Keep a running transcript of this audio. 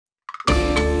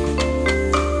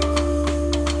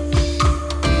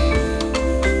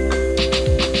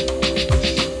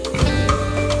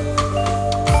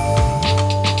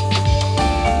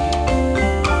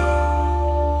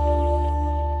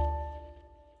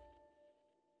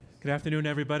Good afternoon,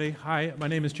 everybody. Hi, my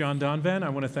name is John Donvan. I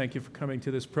want to thank you for coming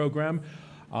to this program.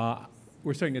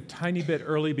 We're starting a tiny bit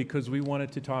early because we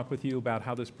wanted to talk with you about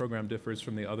how this program differs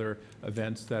from the other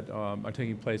events that are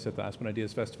taking place at the Aspen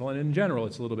Ideas Festival. And in general,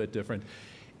 it's a little bit different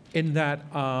in that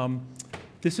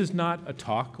this is not a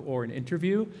talk or an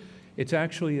interview. It's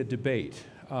actually a debate.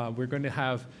 We're going to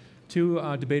have two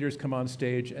debaters come on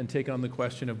stage and take on the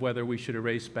question of whether we should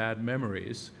erase bad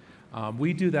memories.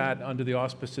 We do that under the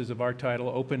auspices of our title,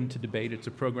 Open to Debate. It's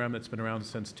a program that's been around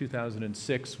since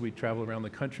 2006. We travel around the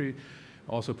country,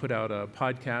 also put out a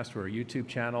podcast or a YouTube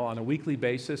channel. On a weekly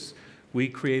basis, we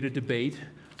create a debate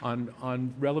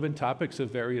on relevant topics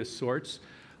of various sorts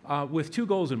with two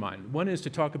goals in mind. One is to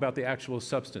talk about the actual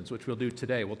substance, which we'll do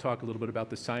today. We'll talk a little bit about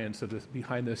the science of this,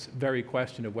 behind this very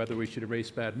question of whether we should erase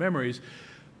bad memories.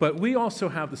 But we also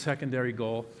have the secondary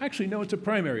goal, actually no, it's a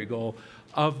primary goal,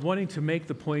 of wanting to make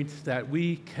the point that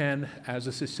we can, as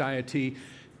a society,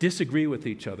 disagree with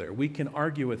each other. We can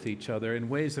argue with each other in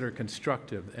ways that are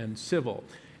constructive and civil.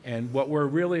 And what we're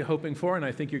really hoping for, and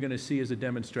I think you're going to see, is a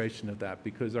demonstration of that,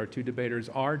 because our two debaters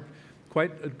are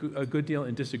quite a good deal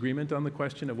in disagreement on the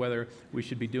question of whether we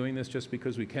should be doing this just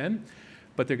because we can.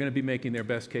 But they're going to be making their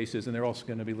best cases, and they're also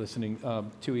going to be listening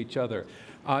to each other.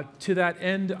 To that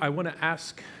end, I want to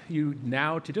ask you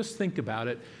now to just think about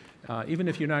it. Even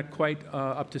if you're not quite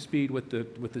up to speed with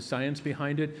the science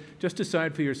behind it, just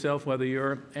decide for yourself whether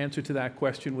your answer to that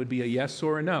question would be a yes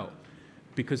or a no.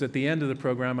 Because at the end of the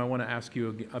program, I want to ask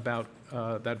you about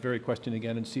that very question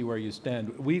again and see where you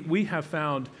stand. We have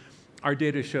found, our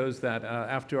data shows that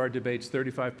after our debates,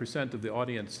 35% of the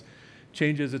audience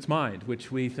changes its mind,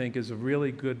 which we think is a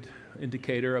really good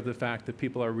indicator of the fact that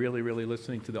people are really, really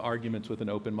listening to the arguments with an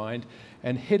open mind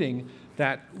and hitting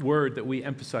that word that we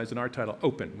emphasize in our title,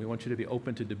 open. We want you to be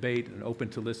open to debate and open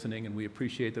to listening, and we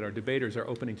appreciate that our debaters are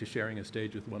opening to sharing a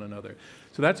stage with one another.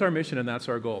 So that's our mission and that's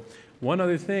our goal. One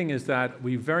other thing is that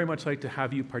we very much like to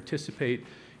have you participate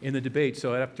in the debate.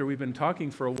 So after we've been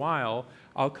talking for a while,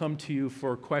 I'll come to you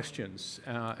for questions.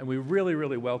 And we really,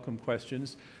 really welcome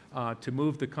questions to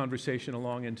move the conversation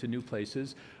along into new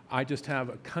places. I just have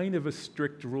a kind of a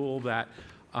strict rule that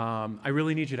I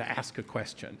really need you to ask a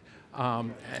question.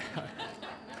 And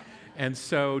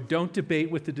so don't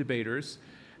debate with the debaters.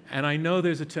 And I know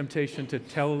there's a temptation to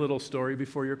tell a little story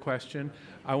before your question.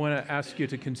 I want to ask you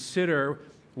to consider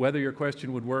whether your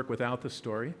question would work without the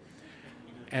story.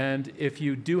 And if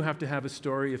you do have to have a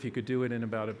story, if you could do it in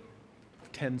about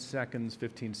 10 seconds,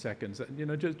 15 seconds, you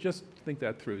know, just think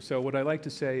that through. So what I like to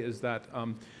say is that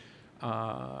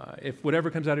if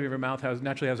whatever comes out of your mouth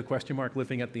naturally has a question mark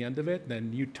living at the end of it,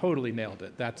 then you totally nailed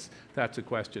it. That's a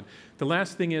question. The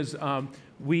last thing is,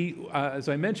 as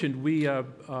I mentioned,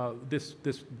 this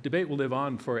debate will live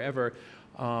on forever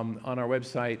on our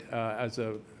website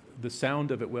the sound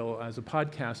of it will as a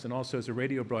podcast and also as a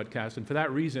radio broadcast. And for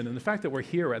that reason, and the fact that we're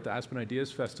here at the Aspen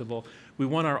Ideas Festival, we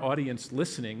want our audience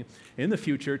listening in the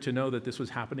future to know that this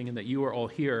was happening and that you are all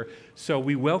here. So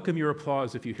we welcome your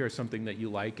applause if you hear something that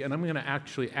you like. And I'm going to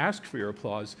actually ask for your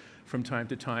applause from time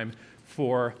to time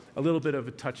for a little bit of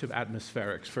a touch of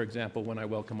atmospherics. For example, when I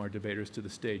welcome our debaters to the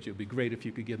stage, it would be great if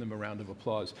you could give them a round of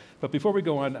applause. But before we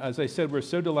go on, as I said, we're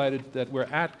so delighted that we're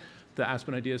at the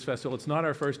Aspen Ideas Festival. It's not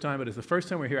our first time, but it's the first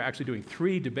time we're here actually doing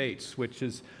 3 debates, which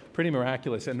is pretty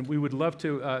miraculous. And we would love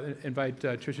to invite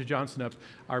Tricia Johnson up,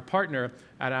 our partner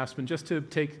at Aspen, just to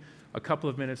take a couple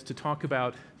of minutes to talk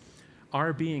about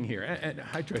our being here. And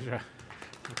hi, Tricia.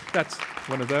 That's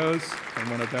one of those and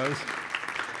one of those.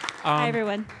 Hi,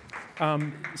 everyone.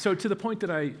 So to the point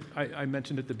that I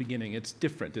mentioned at the beginning, it's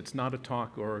different. It's not a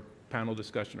talk or panel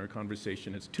discussion or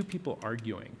conversation. It's 2 people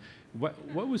arguing.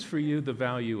 What was for you the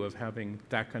value of having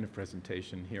that kind of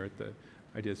presentation here at the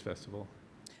Ideas Festival?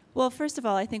 Well, first of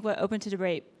all, I think what Open to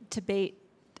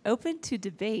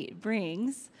Debate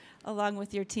brings, along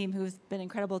with your team who's been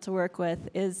incredible to work with,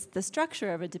 is the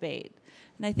structure of a debate.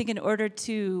 And I think in order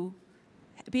to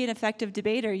be an effective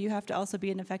debater, you have to also be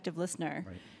an effective listener.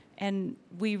 Right. And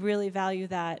we really value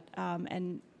that.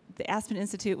 And the Aspen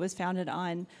Institute was founded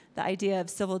on the idea of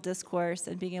civil discourse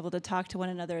and being able to talk to one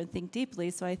another and think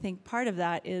deeply. So I think part of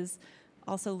that is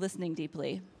also listening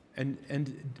deeply. And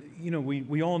you know,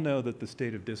 we all know that the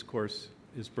state of discourse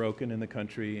is broken in the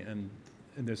country, and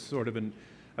there's sort of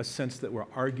a sense that we're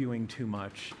arguing too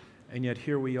much, and yet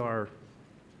here we are,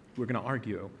 we're going to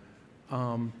argue.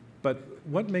 But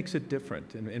what makes it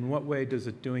different? In what way does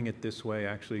it doing it this way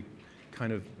actually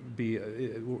kind of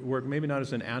work, maybe not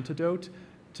as an antidote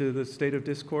to the state of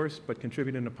discourse, but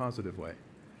contribute in a positive way?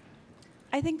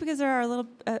 I think because there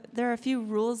are a few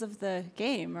rules of the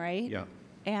game, right? Yeah.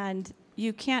 And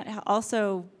you can't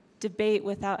also debate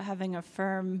without having a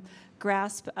firm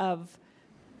grasp of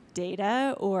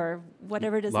data or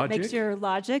whatever it is that makes your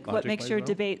logic what makes your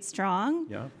debate strong.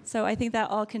 Yeah. So I think that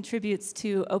all contributes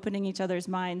to opening each other's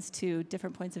minds to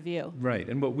different points of view. Right,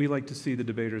 and what we like to see the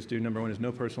debaters do, number one, is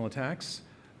no personal attacks,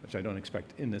 which I don't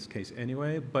expect in this case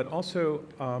anyway, but also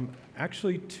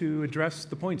actually to address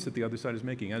the points that the other side is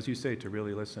making, as you say, to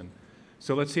really listen.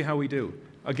 So let's see how we do.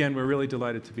 Again, we're really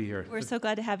delighted to be here. We're so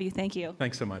glad to have you. Thank you.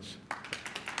 Thanks so much.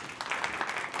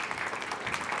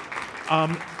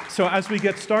 So as we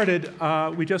get started,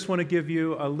 we just want to give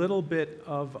you a little bit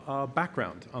of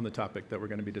background on the topic that we're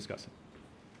going to be discussing.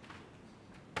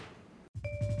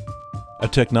 A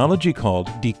technology called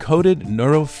decoded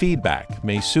neurofeedback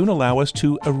may soon allow us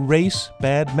to erase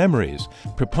bad memories.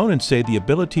 Proponents say the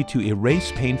ability to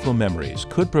erase painful memories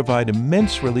could provide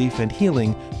immense relief and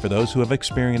healing for those who have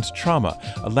experienced trauma,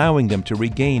 allowing them to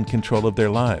regain control of their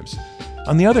lives.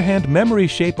 On the other hand,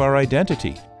 memories shape our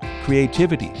identity.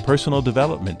 Creativity, personal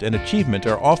development, and achievement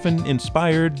are often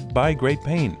inspired by great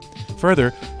pain.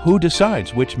 Further, who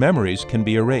decides which memories can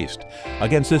be erased?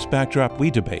 Against this backdrop,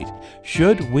 we debate,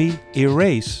 should we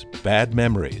erase bad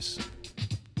memories?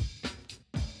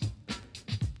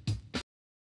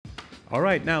 All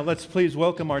right, now let's please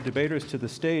welcome our debaters to the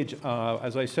stage.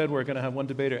 As I said, we're going to have one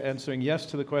debater answering yes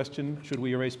to the question, should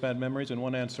we erase bad memories, and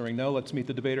one answering no. Let's meet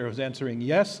the debater who's answering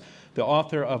yes, the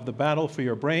author of The Battle for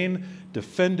Your Brain,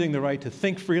 Defending the Right to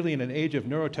Think Freely in an Age of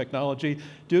Neurotechnology,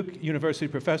 Duke University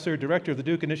professor, director of the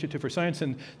Duke Initiative for Science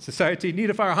and Society,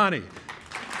 Nita Farahani.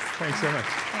 Thanks so much.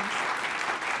 Thanks.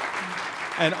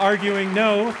 And arguing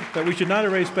no, that we should not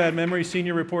erase bad memories,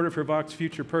 senior reporter for Vox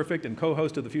Future Perfect and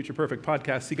co-host of the Future Perfect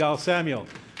podcast, Sigal Samuel.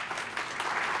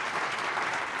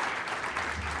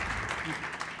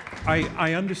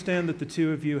 I understand that the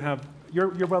two of you have,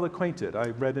 you're well acquainted. I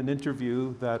read an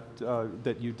interview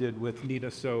that you did with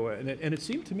Nita, and it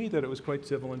seemed to me that it was quite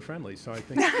civil and friendly. So I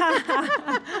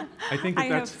think I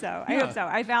hope so. I hope so.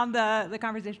 I found the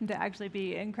conversation to actually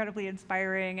be incredibly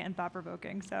inspiring and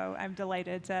thought-provoking. So I'm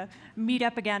delighted to meet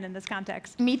up again in this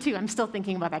context. Me too. I'm still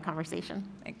thinking about that conversation.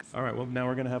 Thanks. All right. Well, now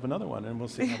we're going to have another one, and we'll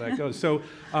see how that goes. So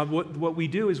what we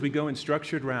do is we go in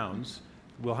structured rounds.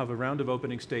 We'll have a round of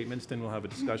opening statements, then we'll have a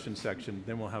discussion section,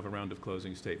 then we'll have a round of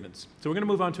closing statements. So we're going to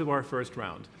move on to our first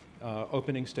round,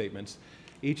 opening statements.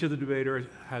 Each of the debaters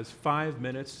has 5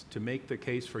 minutes to make the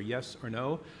case for yes or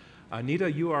no.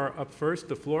 Nita, you are up first.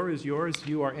 The floor is yours.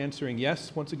 You are answering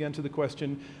yes, once again, to the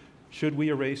question, should we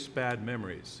erase bad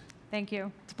memories? Thank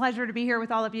you. It's a pleasure to be here with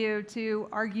all of you to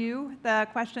argue the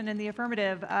question in the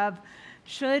affirmative of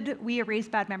should we erase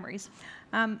bad memories?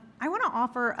 I want to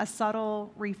offer a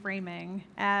subtle reframing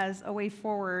as a way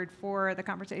forward for the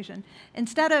conversation.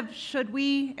 Instead of should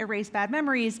we erase bad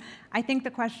memories, I think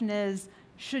the question is,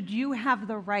 should you have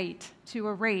the right to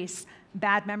erase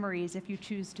bad memories if you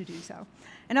choose to do so?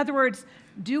 In other words,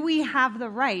 do we have the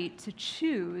right to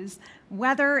choose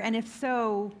whether, and if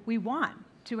so, we want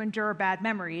to endure bad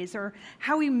memories, or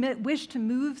how we wish to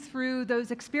move through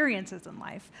those experiences in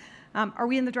life? Are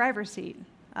we in the driver's seat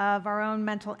of our own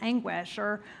mental anguish,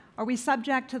 or are we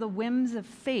subject to the whims of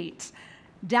fate,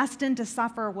 destined to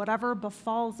suffer whatever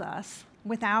befalls us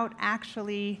without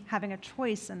actually having a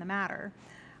choice in the matter?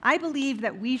 I believe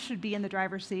that we should be in the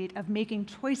driver's seat of making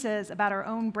choices about our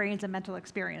own brains and mental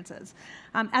experiences.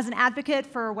 As an advocate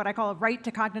for what I call a right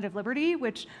to cognitive liberty,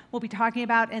 which we'll be talking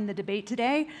about in the debate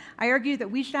today, I argue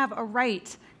that we should have a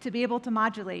right to be able to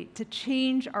modulate, to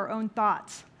change our own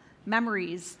thoughts,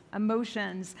 memories,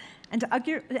 emotions, and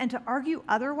to argue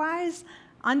otherwise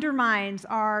undermines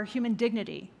our human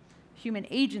dignity, human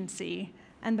agency,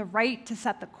 and the right to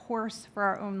set the course for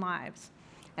our own lives.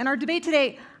 In our debate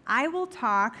today, I will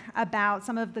talk about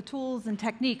some of the tools and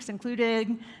techniques,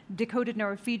 including decoded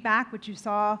neurofeedback, which you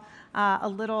saw a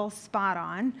little spot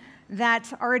on,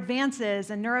 that are advances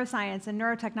in neuroscience and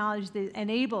neurotechnology that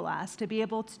enable us to be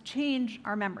able to change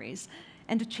our memories,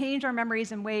 and to change our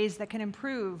memories in ways that can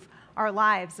improve our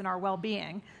lives and our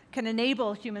well-being, can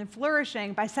enable human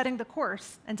flourishing by setting the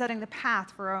course and setting the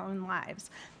path for our own lives.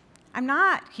 I'm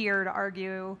not here to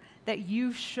argue that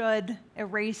you should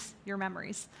erase your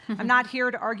memories. I'm not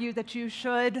here to argue that you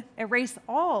should erase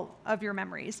all of your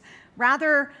memories.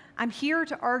 Rather, I'm here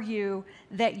to argue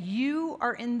that you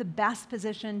are in the best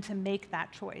position to make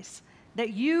that choice,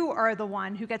 that you are the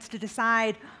one who gets to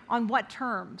decide on what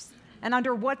terms and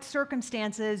under what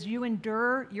circumstances you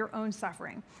endure your own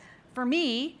suffering. For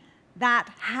me, that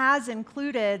has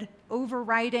included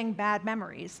overriding bad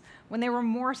memories when they were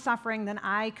more suffering than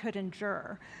I could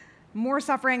endure, more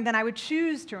suffering than I would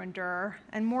choose to endure,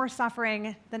 and more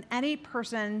suffering than any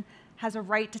person has a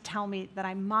right to tell me that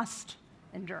I must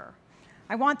endure.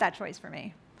 I want that choice for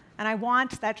me, and I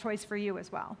want that choice for you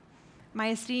as well. My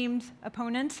esteemed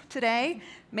opponent today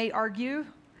may argue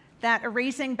that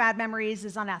erasing bad memories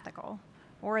is unethical,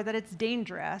 or that it's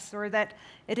dangerous, or that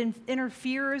it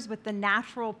interferes with the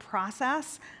natural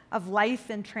process of life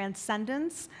and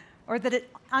transcendence, or that it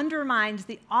undermines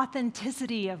the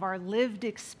authenticity of our lived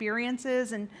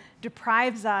experiences and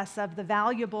deprives us of the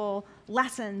valuable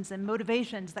lessons and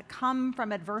motivations that come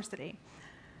from adversity.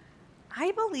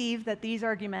 I believe that these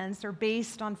arguments are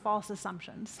based on false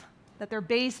assumptions, that they're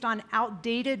based on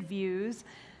outdated views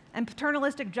and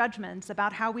paternalistic judgments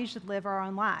about how we should live our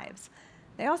own lives.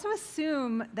 They also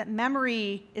assume that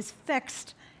memory is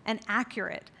fixed and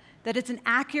accurate, that it's an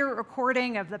accurate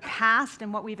recording of the past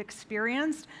and what we've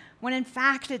experienced, when in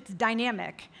fact it's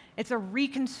dynamic. It's a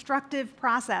reconstructive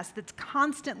process that's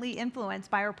constantly influenced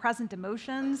by our present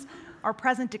emotions, our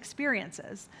present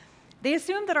experiences. They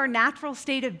assume that our natural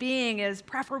state of being is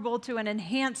preferable to an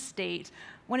enhanced state,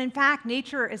 when in fact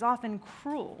nature is often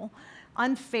cruel,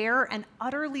 unfair, and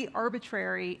utterly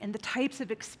arbitrary in the types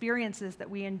of experiences that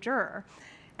we endure,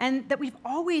 and that we've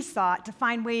always sought to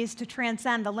find ways to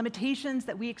transcend the limitations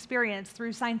that we experience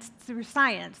through science,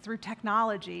 through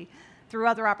technology, through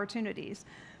other opportunities.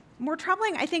 More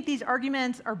troubling, I think these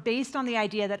arguments are based on the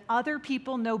idea that other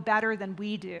people know better than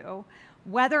we do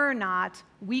whether or not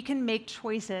we can make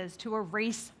choices to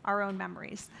erase our own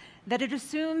memories, that it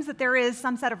assumes that there is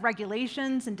some set of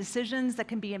regulations and decisions that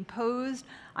can be imposed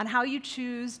on how you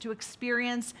choose to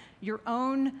experience your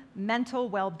own mental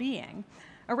well-being.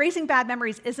 Erasing bad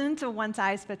memories isn't a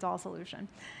one-size-fits-all solution.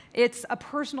 It's a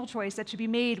personal choice that should be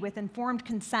made with informed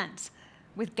consent,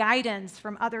 with guidance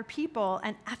from other people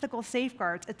and ethical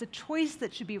safeguards. It's a choice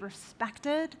that should be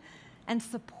respected and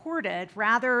supported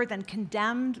rather than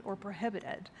condemned or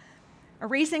prohibited.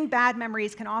 Erasing bad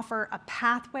memories can offer a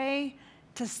pathway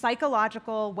to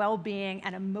psychological well-being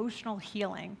and emotional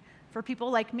healing for people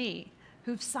like me,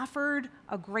 who've suffered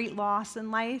a great loss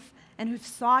in life and who've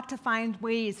sought to find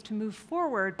ways to move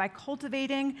forward by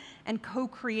cultivating and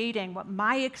co-creating what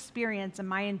my experience and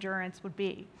my endurance would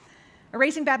be.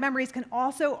 Erasing bad memories can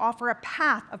also offer a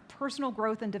path of personal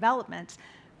growth and development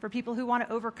for people who want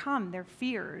to overcome their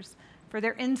fears, for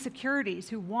their insecurities,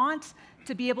 who want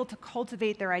to be able to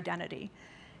cultivate their identity.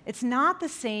 It's not the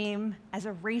same as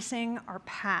erasing our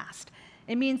past.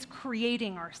 It means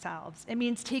creating ourselves. It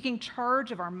means taking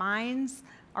charge of our minds,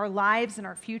 our lives, and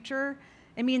our future.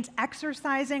 It means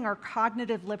exercising our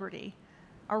cognitive liberty,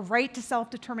 our right to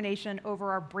self-determination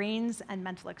over our brains and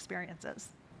mental experiences.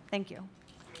 Thank you.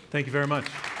 Thank you very much.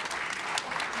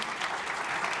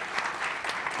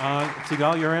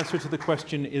 Sigal, your answer to the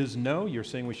question is no. You're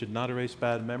saying we should not erase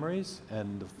bad memories,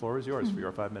 and the floor is yours for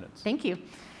your 5 minutes. Thank you.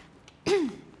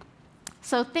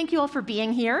 So thank you all for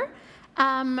being here.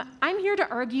 I'm here to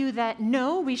argue that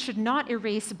no, we should not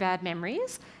erase bad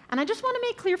memories. And I just want to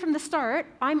make clear from the start,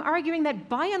 I'm arguing that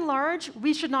by and large,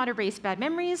 we should not erase bad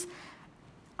memories.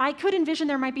 I could envision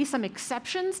there might be some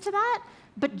exceptions to that,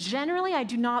 but generally, I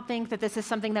do not think that this is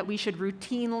something that we should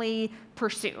routinely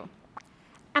pursue.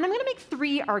 And I'm going to make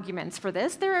 3 arguments for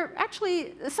this. They're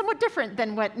actually somewhat different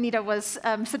than what Nita was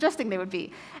suggesting they would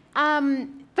be.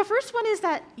 The first one is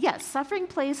that, yes, suffering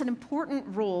plays an important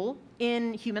role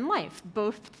in human life,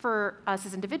 both for us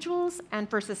as individuals and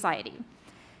for society.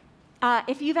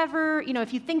 If you've ever,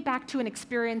 if you think back to an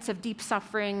experience of deep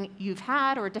suffering you've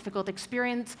had or a difficult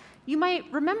experience, you might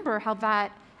remember how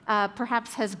that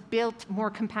perhaps has built more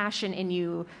compassion in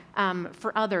you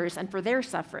for others and for their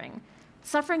suffering.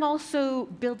 Suffering also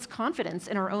builds confidence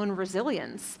in our own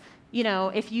resilience.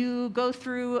 If you go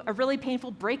through a really painful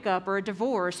breakup or a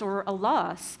divorce or a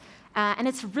loss, and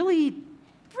it's really,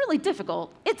 really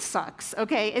difficult, it sucks,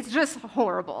 okay? It's just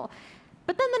horrible.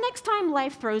 But then the next time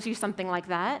life throws you something like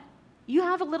that, you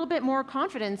have a little bit more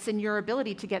confidence in your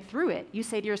ability to get through it. You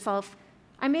say to yourself,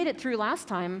 I made it through last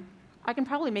time, I can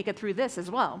probably make it through this as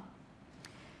well.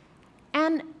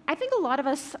 And I think a lot of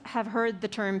us have heard the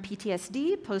term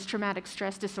PTSD, post-traumatic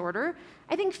stress disorder.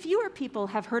 I think fewer people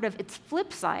have heard of its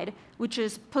flip side, which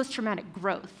is post-traumatic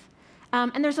growth.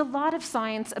 And there's a lot of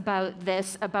science about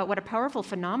this, about what a powerful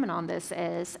phenomenon this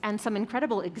is, and some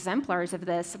incredible exemplars of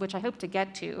this, which I hope to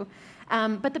get to.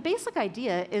 But the basic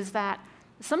idea is that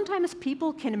sometimes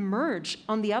people can emerge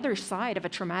on the other side of a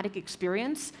traumatic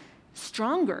experience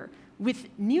stronger, with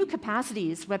new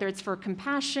capacities, whether it's for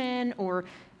compassion or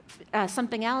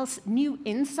something else, new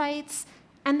insights,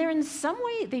 and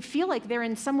they feel like they're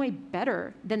in some way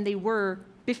better than they were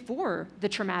before the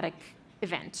traumatic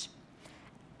event.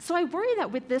 So I worry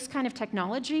that with this kind of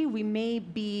technology, we may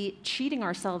be cheating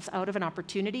ourselves out of an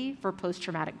opportunity for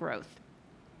post-traumatic growth.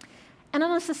 And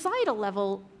on a societal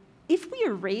level, if we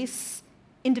erase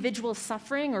individual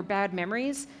suffering or bad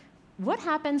memories, what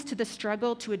happens to the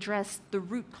struggle to address the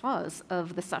root cause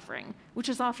of the suffering, which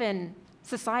is often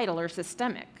societal or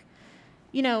systemic?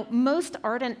 You know, most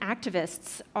ardent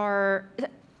activists are,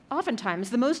 oftentimes,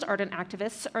 the most ardent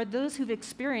activists are those who've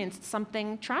experienced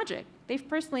something tragic. They've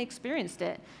personally experienced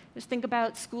it. Just think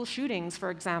about school shootings,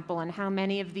 for example, and how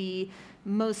many of the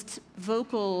most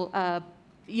vocal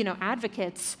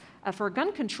advocates for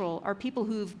gun control are people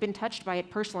who've been touched by it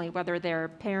personally, whether they're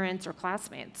parents or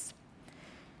classmates.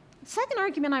 The second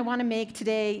argument I want to make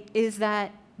today is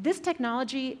that this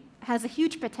technology has a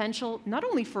huge potential not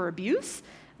only for abuse,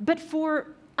 but for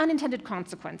unintended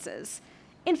consequences.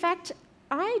 In fact,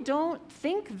 I don't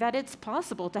think that it's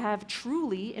possible to have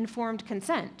truly informed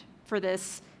consent for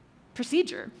this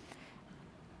procedure.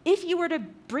 If you were to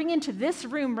bring into this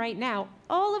room right now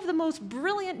all of the most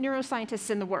brilliant neuroscientists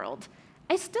in the world,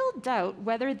 I still doubt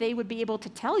whether they would be able to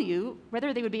tell you,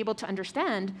 whether they would be able to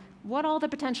understand what all the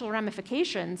potential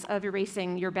ramifications of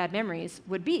erasing your bad memories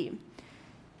would be.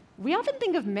 We often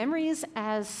think of memories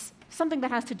as something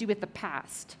that has to do with the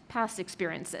past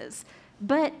experiences,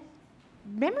 but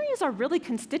memories are really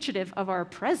constitutive of our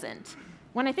present.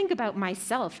 When I think about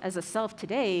myself as a self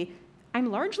today,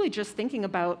 I'm largely just thinking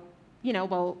about,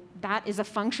 well, that is a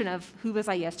function of who was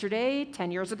I yesterday,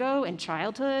 10 years ago, in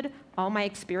childhood, all my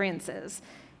experiences.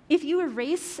 If you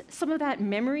erase some of that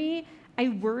memory, I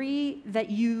worry that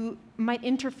you might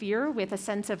interfere with a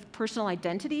sense of personal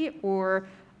identity or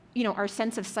our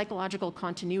sense of psychological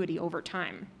continuity over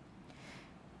time.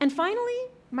 And finally,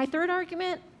 my third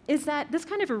argument is that this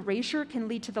kind of erasure can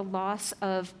lead to the loss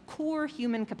of core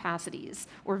human capacities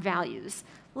or values,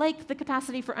 like the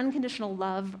capacity for unconditional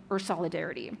love or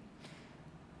solidarity.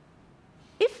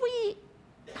 If we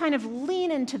kind of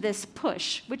lean into this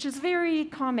push, which is very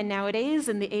common nowadays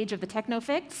in the age of the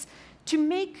technofix, to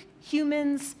make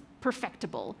humans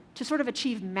perfectible, to sort of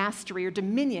achieve mastery or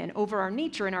dominion over our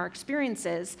nature and our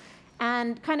experiences,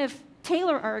 and kind of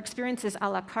tailor our experiences a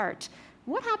la carte,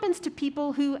 what happens to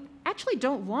people who actually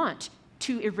don't want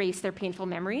to erase their painful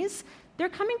memories? They're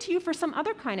coming to you for some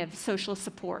other kind of social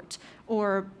support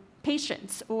or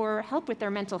patience or help with their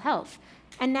mental health.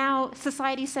 And now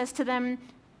society says to them,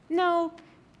 no,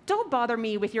 don't bother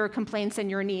me with your complaints and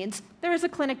your needs. There is a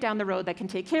clinic down the road that can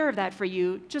take care of that for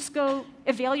you. Just go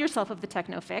avail yourself of the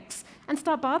technofix and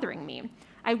stop bothering me.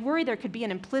 I worry there could be an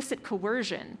implicit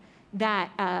coercion that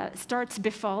starts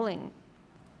befalling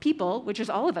people, which is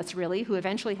all of us really, who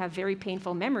eventually have very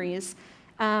painful memories,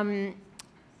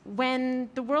 when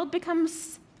the world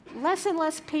becomes less and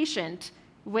less patient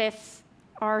with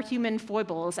our human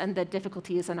foibles and the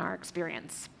difficulties in our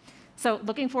experience. So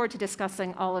looking forward to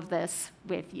discussing all of this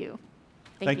with you.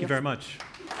 Thank you very much.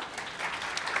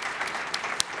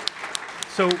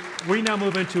 So we now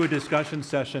move into a discussion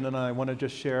session, and I want to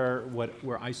just share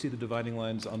where I see the dividing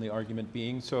lines on the argument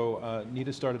being. So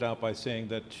Nita started out by saying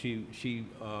that she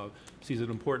sees an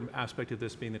important aspect of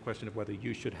this being the question of whether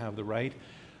you should have the right.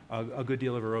 A good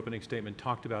deal of her opening statement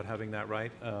talked about having that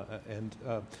right, and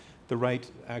the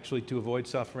right actually to avoid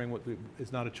suffering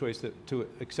is not a choice that to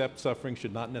accept suffering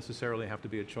should not necessarily have to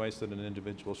be a choice that an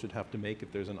individual should have to make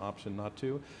if there's an option not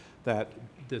to. That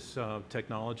this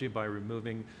technology, by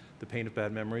removing the pain of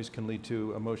bad memories, can lead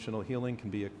to emotional healing, can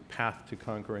be a path to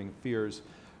conquering fears,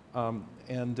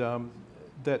 and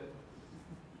that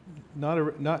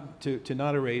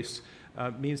not erase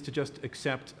means to just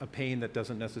accept a pain that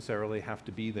doesn't necessarily have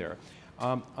to be there.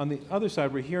 On the other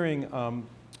side, we're hearing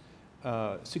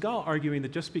Sigal arguing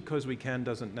that just because we can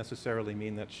doesn't necessarily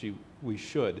mean that we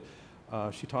should.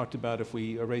 She talked about if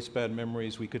we erase bad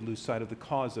memories, we could lose sight of the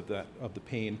cause of the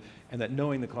pain, and that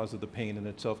knowing the cause of the pain in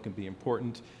itself can be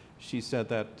important. She said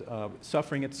that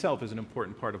suffering itself is an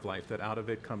important part of life, that out of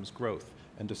it comes growth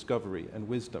and discovery and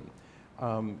wisdom.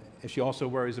 She also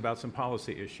worries about some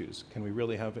policy issues. Can we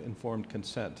really have informed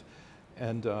consent?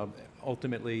 And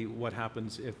ultimately, what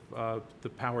happens if the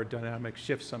power dynamic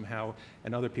shifts somehow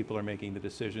and other people are making the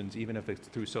decisions, even if it's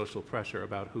through social pressure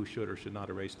about who should or should not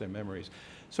erase their memories.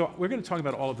 So we're going to talk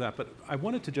about all of that, but I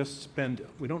wanted to just spend,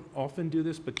 we don't often do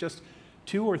this, but just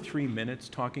 2 or 3 minutes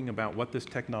talking about what this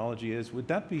technology is. Would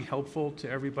that be helpful to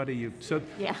everybody?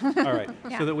 Yeah. All right,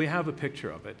 yeah. So that we have a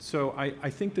picture of it. So I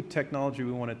think the technology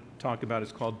we want to talk about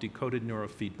is called decoded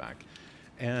neurofeedback.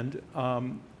 And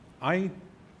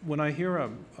when I hear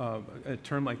a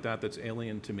term like that that's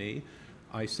alien to me,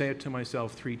 I say it to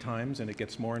myself 3 times, and it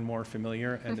gets more and more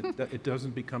familiar, and it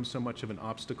doesn't become so much of an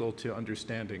obstacle to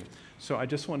understanding. So I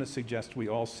just want to suggest we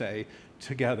all say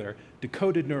together,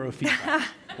 decoded neurofeedback.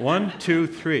 1, 2,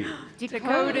 3.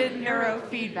 Decoded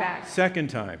neurofeedback. Second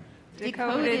time.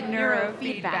 Decoded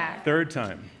neurofeedback. Third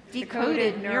time.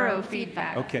 Decoded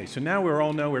neurofeedback. Okay, so now we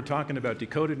all know we're talking about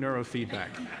decoded neurofeedback.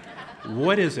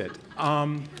 What is it?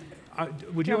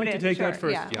 Would you like to take that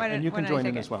first? Yeah. And you can join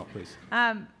in as well, please.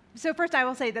 So first, I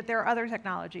will say that there are other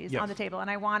technologies Yes. on the table, and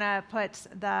I want to put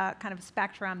the kind of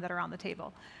spectrum that are on the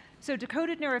table. So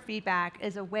decoded neurofeedback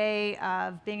is a way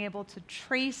of being able to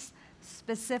trace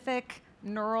specific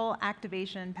neural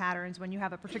activation patterns when you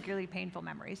have a particularly painful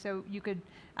memory. So you could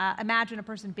imagine a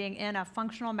person being in a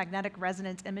functional magnetic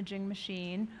resonance imaging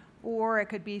machine, or it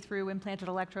could be through implanted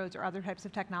electrodes or other types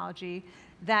of technology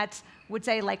that would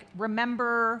say, like,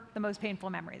 remember the most painful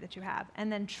memory that you have,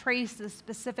 and then trace the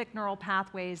specific neural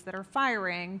pathways that are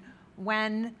firing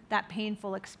when that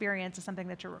painful experience is something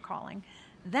that you're recalling.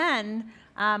 Then,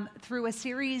 through a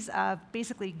series of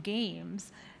basically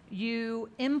games, you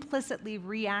implicitly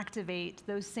reactivate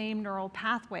those same neural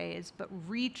pathways, but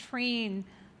retrain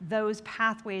those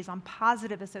pathways on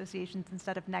positive associations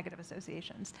instead of negative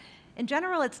associations. In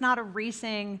general, it's not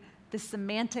erasing the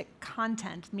semantic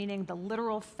content, meaning the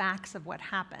literal facts of what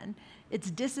happened.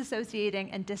 It's disassociating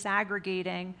and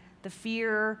disaggregating the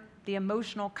fear, the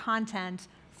emotional content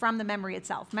from the memory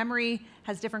itself. Memory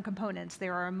has different components.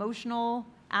 There are emotional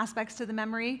aspects to the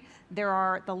memory. There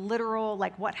are the literal,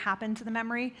 like what happened to the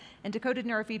memory. And decoded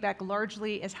neurofeedback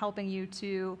largely is helping you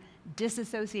to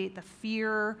disassociate the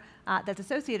fear that's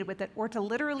associated with it, or to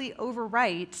literally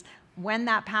overwrite when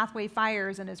that pathway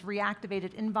fires and is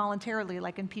reactivated involuntarily,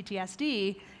 like in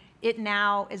PTSD, it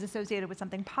now is associated with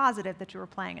something positive that you were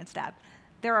playing instead.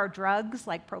 There are drugs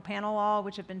like propranolol,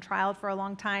 which have been trialed for a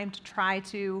long time to try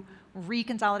to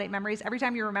reconsolidate memories. Every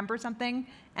time you remember something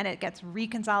and it gets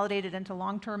reconsolidated into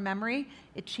long-term memory,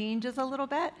 it changes a little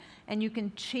bit, and you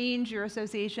can change your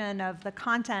association of the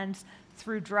content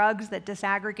through drugs that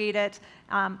disaggregate it.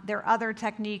 There are other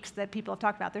techniques that people have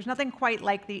talked about. There's nothing quite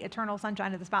like the eternal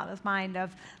sunshine of the spotless mind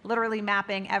of literally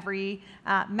mapping every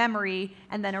memory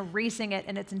and then erasing it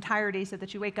in its entirety so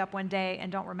that you wake up one day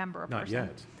and don't remember a person. Not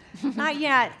yet. Not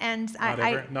yet, and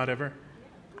Not ever?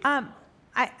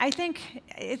 I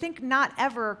think not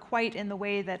ever quite in the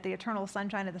way that the eternal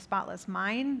sunshine of the spotless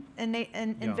mind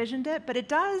envisioned it, but it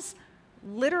does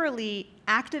literally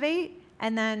activate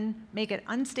and then make it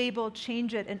unstable,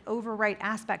 change it, and overwrite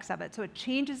aspects of it. So it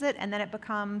changes it, and then it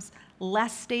becomes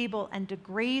less stable and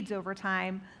degrades over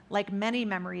time, like many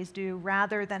memories do,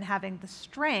 rather than having the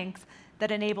strength that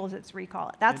enables its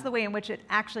recall. That's the way in which it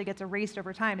actually gets erased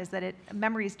over time, is that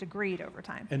memories degrade over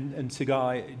time. And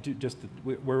Sigal,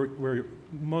 we're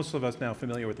most of us now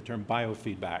familiar with the term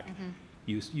biofeedback. Mm-hmm.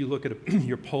 You look at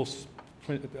your pulse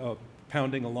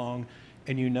pounding along,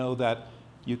 and you know that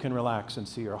you can relax and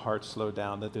see your heart slow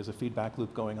down, that there's a feedback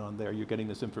loop going on there. You're getting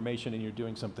this information and you're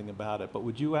doing something about it. But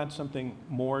would you add something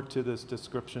more to this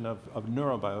description of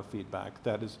neurobiofeedback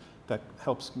that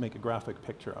helps make a graphic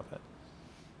picture of it?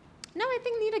 No, I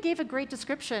think Nita gave a great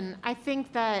description. I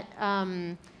think that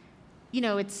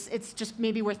it's just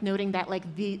maybe worth noting that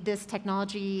this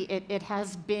technology, it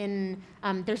has been,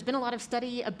 there's been a lot of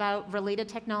study about related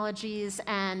technologies,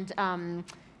 and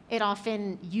it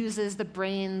often uses the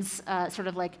brain's sort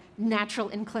of like natural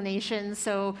inclinations.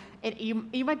 So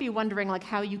you might be wondering like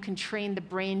how you can train the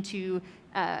brain to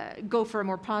go for a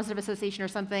more positive association or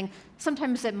something.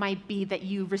 Sometimes it might be that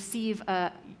you receive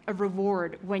a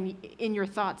reward when in your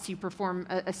thoughts you perform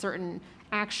a certain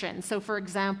action. So for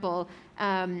example,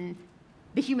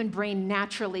 the human brain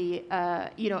naturally,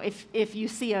 if you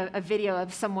see a video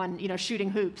of someone, shooting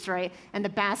hoops, right, and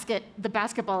the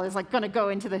basketball is like going to go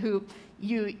into the hoop,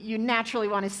 you naturally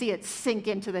want to see it sink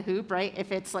into the hoop, right,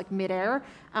 if it's like midair.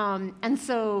 And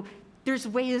so there's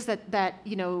ways that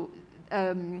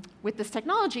with this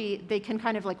technology, they can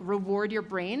kind of like reward your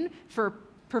brain for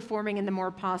performing in the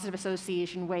more positive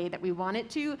association way that we want it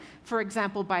to. For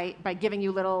example, by giving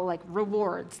you little like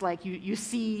rewards, like you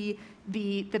see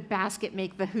the basket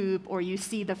make the hoop, or you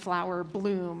see the flower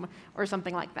bloom, or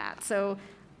something like that. So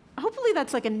hopefully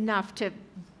that's like enough to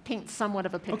paint somewhat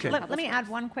of a picture. Okay. Let me add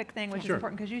one quick thing, which is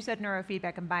important, because you said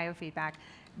neurofeedback and biofeedback.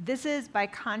 This is by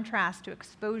contrast to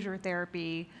exposure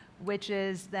therapy, which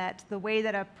is that the way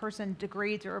that a person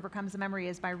degrades or overcomes a memory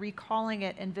is by recalling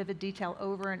it in vivid detail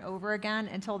over and over again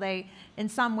until they, in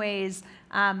some ways,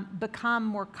 become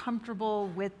more comfortable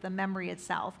with the memory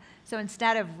itself. So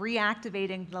instead of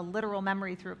reactivating the literal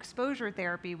memory through exposure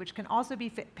therapy, which can also be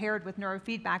paired with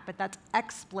neurofeedback, but that's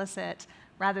explicit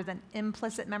rather than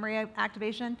implicit memory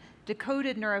activation,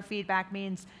 decoded neurofeedback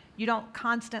means you don't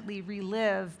constantly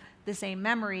relive the same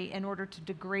memory in order to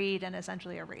degrade and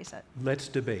essentially erase it. Let's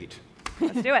debate.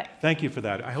 Let's do it. Thank you for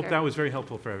that. I hope that was very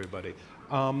helpful for everybody.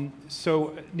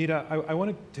 So, Nita, I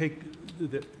want to take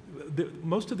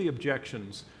most of the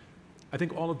objections, I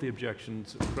think all of the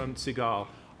objections from Sigal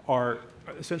are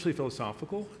essentially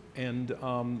philosophical and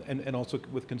also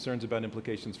with concerns about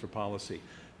implications for policy.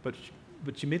 But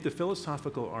she made the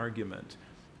philosophical argument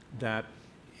that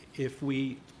if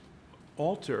we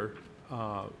alter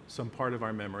some part of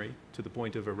our memory to the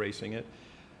point of erasing it,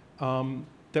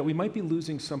 that we might be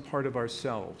losing some part of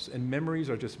ourselves, and memories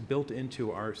are just built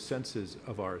into our senses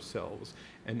of ourselves.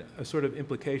 And a sort of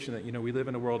implication that, you know, we live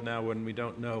in a world now when we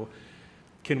don't know,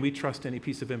 can we trust any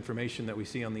piece of information that we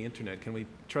see on the internet? Can we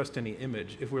trust any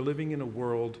image? If we're living in a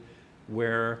world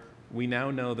where we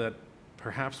now know that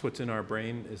perhaps what's in our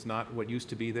brain is not what used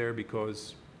to be there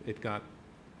because it got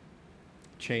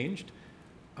changed,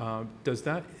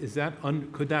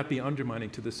 could that be undermining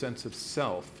to the sense of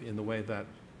self in the way that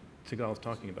Sigal is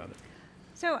talking about it?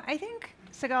 So I think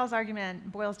Sigal's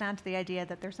argument boils down to the idea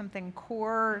that there's something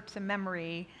core to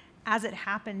memory as it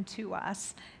happened to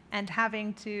us, and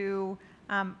having to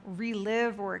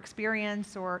relive or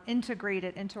experience or integrate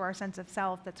it into our sense of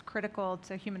self that's critical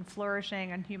to human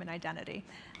flourishing and human identity.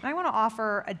 And I want to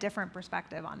offer a different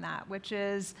perspective on that, which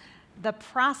is the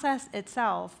process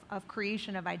itself of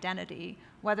creation of identity,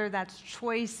 whether that's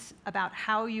choice about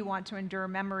how you want to endure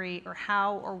memory or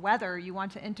how or whether you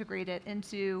want to integrate it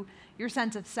into your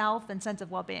sense of self and sense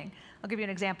of well-being. I'll give you an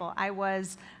example. I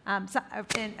was,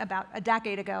 about a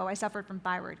decade ago, I suffered from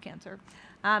thyroid cancer.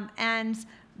 And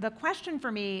the question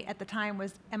for me at the time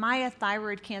was, am I a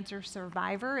thyroid cancer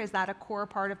survivor? Is that a core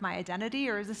part of my identity,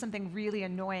 or is this something really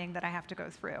annoying that I have to go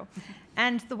through?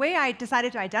 And the way I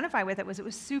decided to identify with it was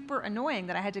super annoying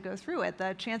that I had to go through it.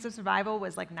 The chance of survival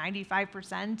was like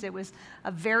 95%. It was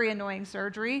a very annoying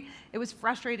surgery. It was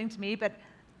frustrating to me, but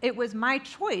it was my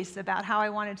choice about how I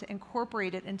wanted to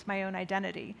incorporate it into my own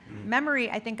identity. Memory,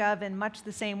 I think of in much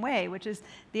the same way, which is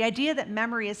the idea that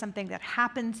memory is something that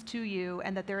happens to you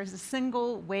and that there is a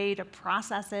single way to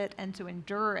process it and to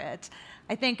endure it,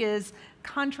 I think is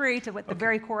contrary to what the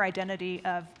very core identity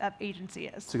of agency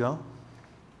is. Sigal?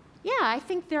 Yeah, I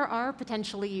think there are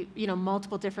potentially,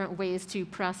 multiple different ways to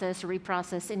process,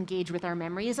 reprocess, engage with our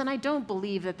memories, and I don't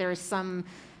believe that there's some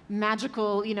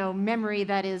magical, memory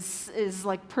that is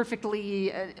like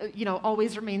perfectly,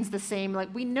 always remains the same.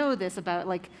 Like, we know this about,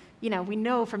 we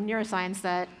know from neuroscience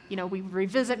that, we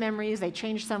revisit memories, they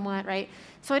change somewhat, right?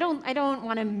 So I don't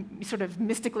want to sort of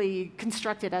mystically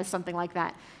construct it as something like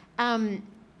that.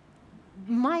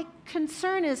 My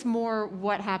concern is more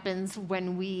what happens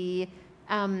when we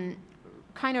kind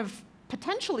of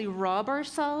potentially rob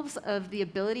ourselves of the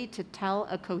ability to tell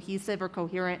a cohesive or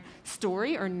coherent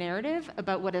story or narrative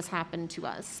about what has happened to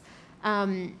us.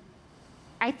 I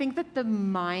think that the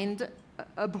mind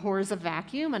abhors a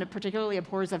vacuum, and it particularly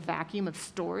abhors a vacuum of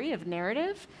story, of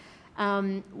narrative.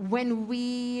 When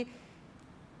we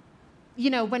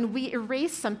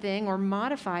erase something or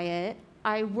modify it,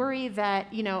 I worry that,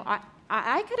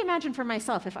 I could imagine for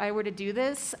myself, if I were to do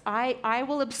this, I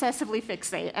will obsessively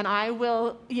fixate, and I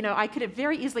will, I could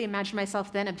very easily imagine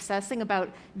myself then obsessing about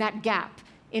that gap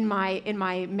in my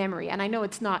memory. And I know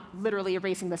it's not literally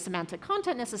erasing the semantic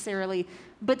content necessarily,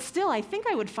 but still, I think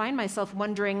I would find myself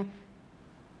wondering,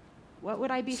 what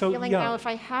would I be feeling now if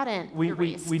I hadn't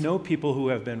erased? We know people who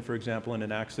have been, for example, in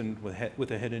an accident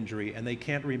with a head injury, and they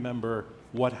can't remember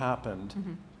what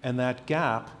happened, and that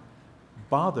gap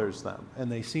bothers them, and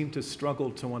they seem to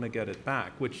struggle to want to get it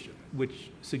back, which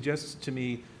suggests to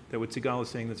me that what Sigal is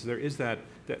saying is there is that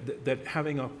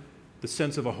having the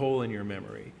sense of a hole in your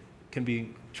memory can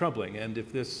be troubling, and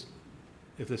if this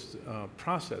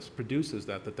process produces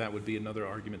that would be another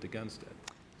argument against it.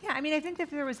 Yeah, I mean, I think that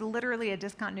if there was literally a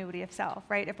discontinuity of self,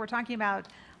 right? If we're talking about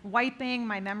wiping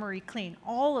my memory clean,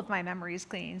 all of my memories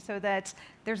clean, so that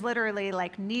there's literally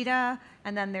like Nita,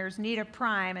 and then there's Nita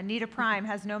Prime, and Nita Prime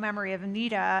has no memory of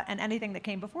Nita and anything that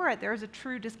came before it, there is a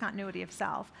true discontinuity of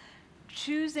self.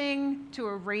 Choosing to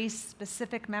erase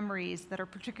specific memories that are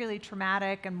particularly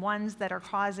traumatic and ones that are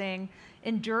causing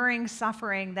enduring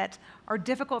suffering that are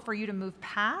difficult for you to move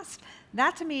past,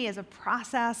 that to me is a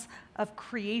process of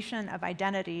creation of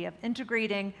identity, of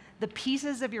integrating the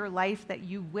pieces of your life that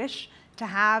you wish to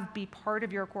have be part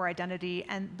of your core identity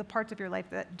and the parts of your life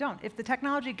that don't. If the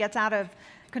technology gets out of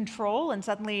control and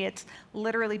suddenly it's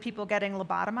literally people getting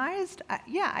lobotomized,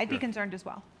 yeah, I'd be concerned as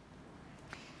well.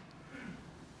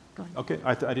 Okay,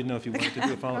 I didn't know if you wanted to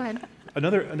do a follow-up.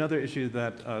 Another issue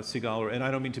that Sigal, and I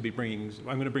don't mean to be I'm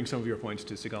going to bring some of your points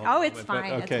to Sigal. Oh, it's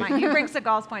fine, it's fine. You bring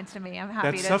Sigal's points to me. I'm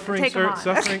happy to take them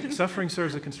on. Suffering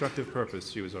serves a constructive purpose,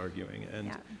 she was arguing.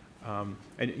 And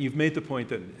And you've made the point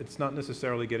that it's not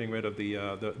necessarily getting rid of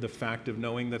the fact of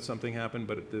knowing that something happened,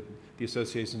 but the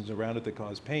associations around it that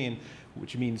cause pain,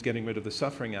 which means getting rid of the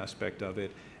suffering aspect of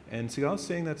it. And Sigal's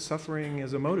saying that suffering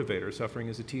is a motivator, suffering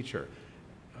is a teacher.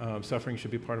 Suffering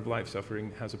should be part of life.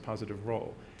 Suffering has a positive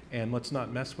role. And let's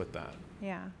not mess with that.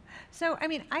 Yeah. So, I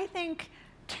mean, I think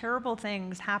terrible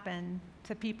things happen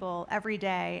to people every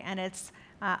day, and it's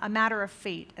a matter of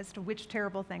fate as to which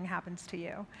terrible thing happens to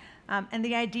you. And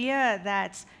the idea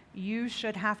that you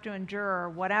should have to endure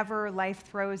whatever life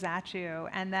throws at you,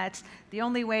 and that the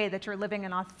only way that you're living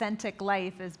an authentic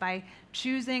life is by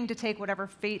choosing to take whatever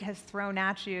fate has thrown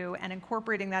at you and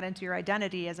incorporating that into your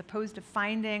identity, as opposed to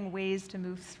finding ways to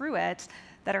move through it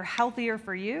that are healthier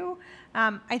for you.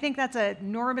 I think that's a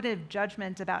normative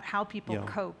judgment about how people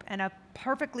cope. And a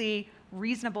perfectly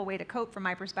reasonable way to cope, from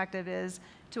my perspective, is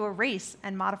to erase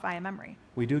and modify a memory.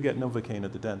 We do get Novocaine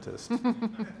at the dentist.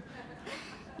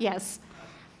 Yes.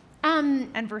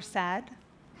 And Versed.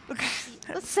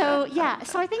 So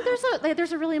I think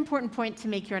there's a really important point to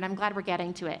make here, and I'm glad we're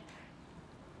getting to it.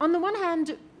 On the one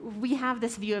hand, we have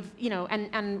this view of,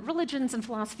 and religions and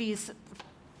philosophies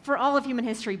for all of human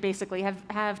history basically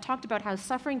have talked about how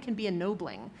suffering can be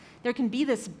ennobling. There can be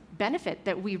this benefit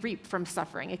that we reap from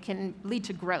suffering. It can lead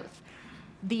to growth.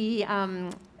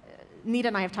 Nita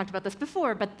and I have talked about this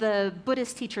before, but the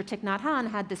Buddhist teacher Thich Nhat Hanh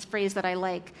had this phrase that I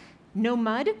like: no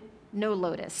mud, no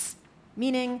lotus.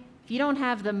 Meaning, if you don't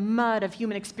have the mud of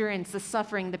human experience, the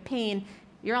suffering, the pain,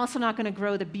 you're also not going to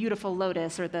grow the beautiful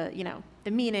lotus or the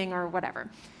meaning or whatever.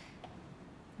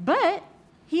 But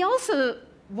he also,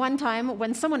 one time,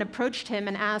 when someone approached him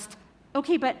and asked,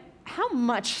 okay, but how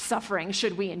much suffering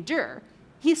should we endure?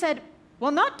 He said,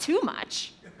 well, not too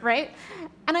much, right?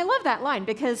 And I love that line,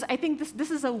 because I think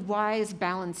this is a wise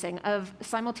balancing of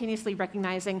simultaneously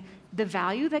recognizing the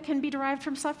value that can be derived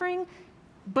from suffering,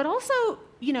 but also,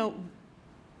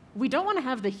 we don't want to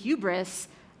have the hubris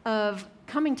of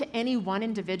coming to any one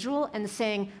individual and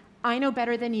saying, I know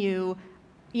better than you,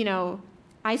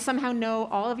 I somehow know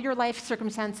all of your life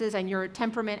circumstances and your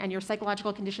temperament and your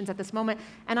psychological conditions at this moment,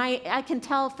 and I can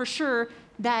tell for sure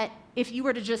that if you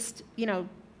were to just,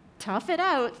 tough it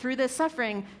out through this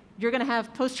suffering, you're going to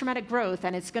have post-traumatic growth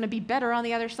and it's going to be better on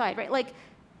the other side, right? Like,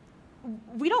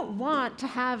 we don't want to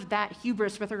have that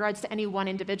hubris with regards to any one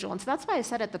individual. And so that's why I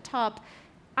said at the top,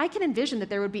 I can envision that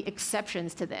there would be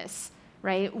exceptions to this,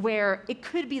 right? Where it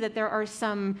could be that there are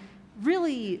some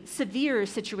really severe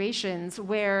situations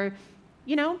where,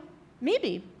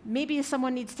 maybe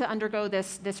someone needs to undergo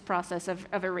this process of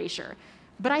erasure.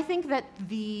 But I think that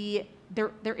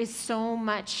there is so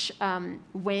much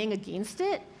weighing against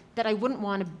it that I wouldn't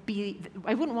want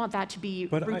that to be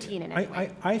routine in any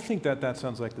way. I think that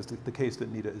sounds like the case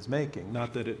that Nita is making.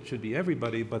 Not that it should be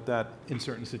everybody, but that in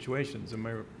certain situations.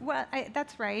 Well,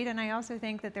 that's right. And I also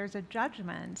think that there's a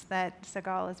judgment that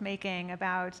Sigal is making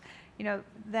about,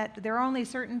 that there are only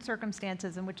certain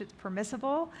circumstances in which it's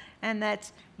permissible, and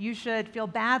that you should feel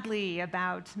badly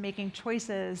about making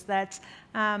choices that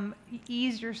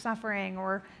ease your suffering,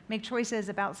 or make choices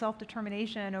about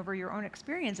self-determination over your own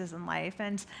experiences in life.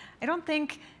 And I don't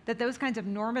think that those kinds of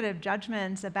normative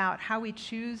judgments about how we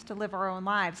choose to live our own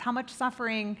lives, how much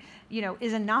suffering,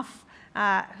 is enough,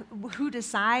 who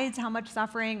decides how much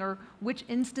suffering or which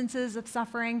instances of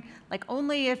suffering, like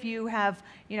only if you have,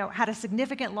 had a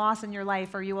significant loss in your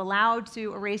life are you allowed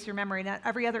to erase your memory. Not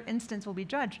every other instance will be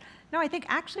judged. No, I think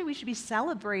actually we should be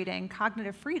celebrating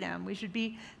cognitive freedom. We should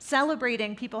be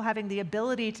celebrating people having the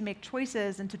ability to make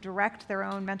choices and to direct their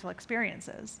own mental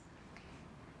experiences.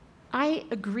 I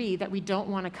agree that we don't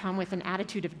want to come with an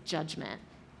attitude of judgment.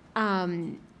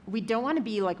 We don't want to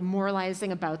be like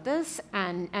moralizing about this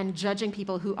and judging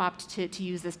people who opt to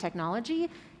use this technology.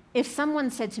 If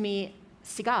someone said to me,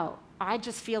 Sigal, I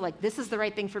just feel like this is the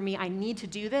right thing for me, I need to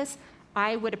do this,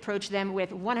 I would approach them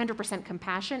with 100%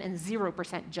 compassion and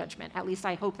 0% judgment. At least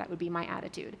I hope that would be my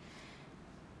attitude.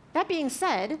 That being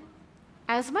said,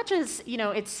 as much as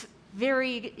it's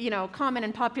very common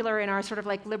and popular in our sort of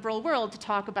like liberal world to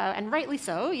talk about, and rightly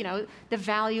so, the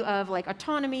value of like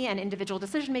autonomy and individual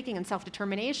decision making and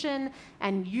self-determination,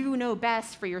 and you know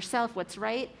best for yourself what's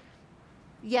right.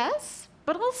 Yes,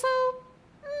 but also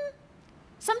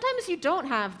sometimes you don't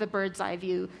have the bird's eye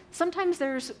view. Sometimes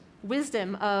there's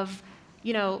wisdom of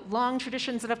long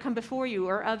traditions that have come before you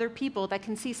or other people that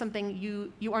can see something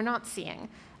you are not seeing,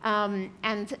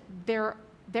 and there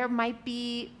might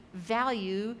be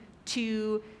value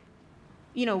to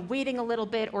waiting a little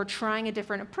bit or trying a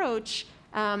different approach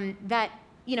that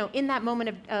in that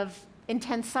moment of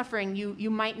intense suffering you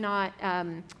might not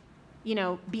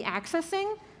be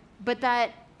accessing, but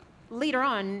that later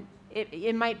on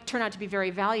it might turn out to be very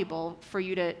valuable for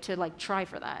you to like try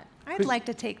for that. I'd like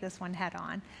to take this one head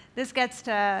on. This gets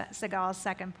to Sigal's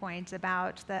second point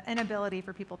about the inability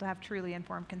for people to have truly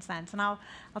informed consent. And I'll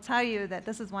tell you that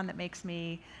this is one that makes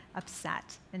me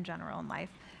upset in general in life.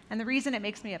 And the reason it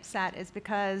makes me upset is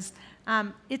because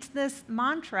it's this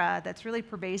mantra that's really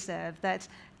pervasive, that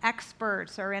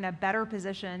experts are in a better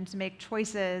position to make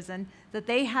choices and that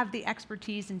they have the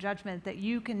expertise and judgment that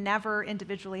you can never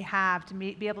individually have to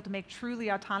be able to make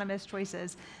truly autonomous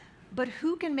choices. But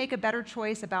who can make a better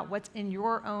choice about what's in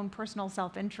your own personal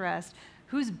self-interest?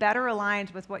 Who's better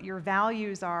aligned with what your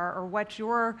values are, or what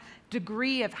your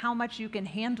degree of how much you can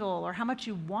handle, or how much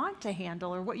you want to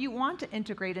handle, or what you want to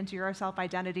integrate into your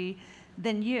self-identity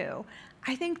than you?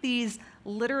 I think these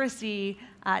literacy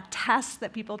tests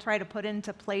that people try to put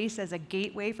into place as a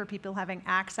gateway for people having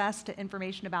access to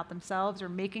information about themselves or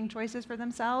making choices for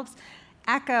themselves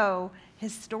echo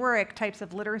historic types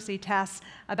of literacy tests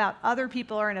about other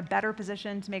people are in a better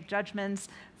position to make judgments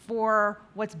for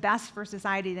what's best for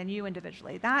society than you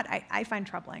individually. That I find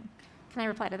troubling. Can I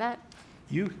reply to that?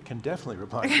 You can definitely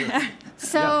reply to it.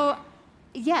 So,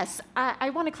 yes, I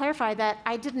want to clarify that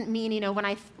I didn't mean,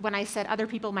 when I said other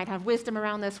people might have wisdom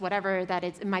around this, whatever, that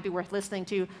it might be worth listening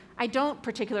to. I don't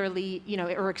particularly,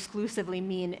 or exclusively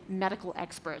mean medical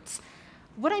experts.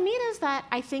 What I mean is that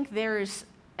I think there's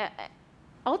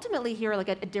ultimately here like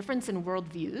a difference in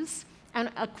worldviews and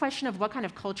a question of what kind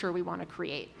of culture we want to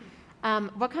create,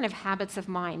 what kind of habits of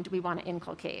mind we want to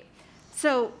inculcate.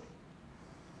 So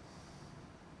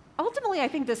ultimately, I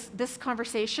think this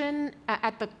conversation,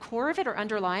 at the core of it or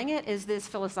underlying it, is this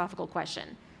philosophical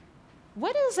question.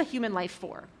 What is a human life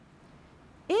for?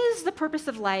 Is the purpose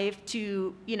of life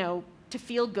to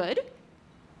feel good,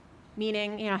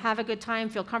 meaning have a good time,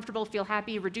 feel comfortable, feel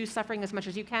happy, reduce suffering as much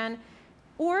as you can?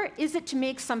 Or is it to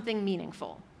make something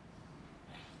meaningful?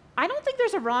 I don't think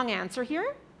there's a wrong answer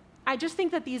here. I just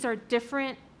think that these are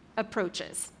different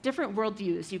approaches, different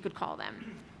worldviews, you could call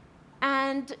them.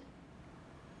 And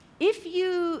if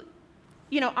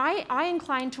I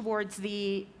incline towards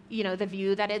the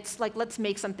view that it's like, let's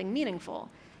make something meaningful.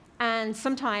 And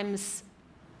sometimes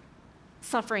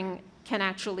suffering can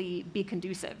actually be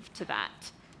conducive to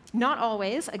that. Not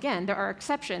always. Again, there are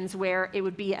exceptions where it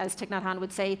would be, as Thich Nhat Hanh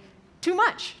would say, too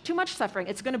much suffering.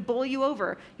 It's going to bowl you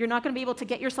over. You're not going to be able to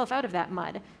get yourself out of that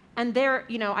mud. And there,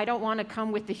 I don't want to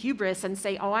come with the hubris and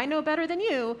say, oh, I know better than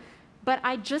you. But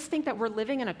I just think that we're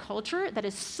living in a culture that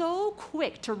is so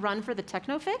quick to run for the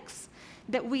techno fix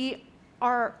that we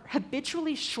are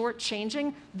habitually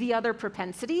shortchanging the other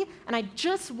propensity. And I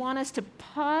just want us to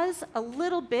pause a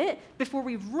little bit before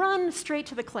we run straight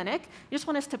to the clinic. I just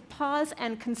want us to pause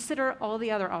and consider all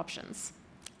the other options.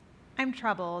 I'm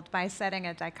troubled by setting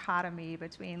a dichotomy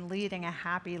between leading a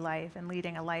happy life and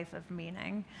leading a life of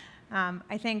meaning.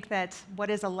 I think that what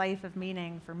is a life of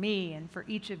meaning for me and for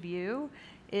each of you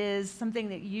is something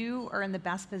that you are in the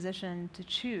best position to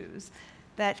choose.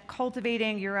 That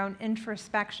cultivating your own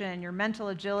introspection, your mental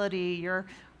agility, your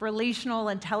relational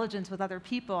intelligence with other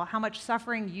people, how much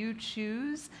suffering you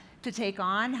choose to take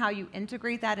on, how you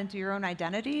integrate that into your own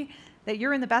identity, that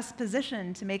you're in the best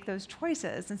position to make those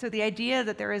choices. And so the idea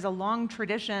that there is a long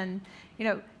tradition,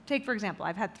 take for example,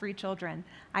 I've had 3 children.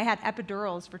 I had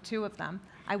epidurals for 2 of them.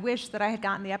 I wish that I had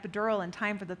gotten the epidural in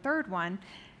time for the 3rd one.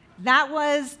 That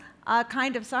was a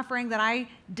kind of suffering that I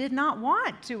did not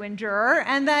want to endure,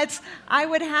 and that I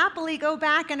would happily go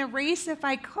back and erase if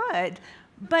I could.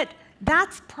 But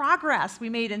that's progress we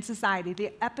made in society.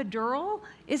 The epidural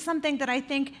is something that I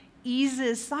think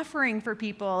eases suffering for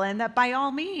people, and that by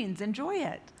all means, enjoy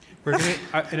it. We're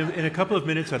gonna, in a couple of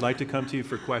minutes, I'd like to come to you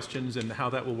for questions, and how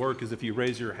that will work is if you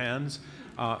raise your hands,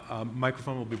 a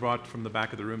microphone will be brought from the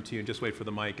back of the room to you, and just wait for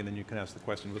the mic, and then you can ask the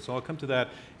question. So I'll come to that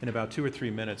in about 2 or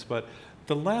 3 minutes. But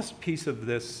the last piece of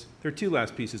this, there are 2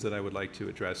 last pieces that I would like to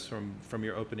address from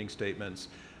your opening statements.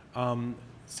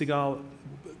 Sigal,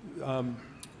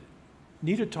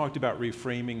 Nita talked about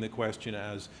reframing the question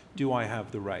as, do I have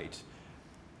the right?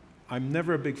 I'm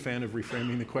never a big fan of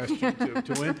reframing the question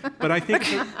to win, but I think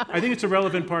it's a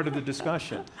relevant part of the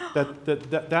discussion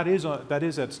that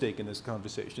is at stake in this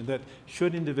conversation. That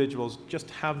should individuals just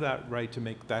have that right to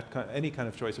make any kind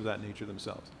of choice of that nature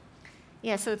themselves?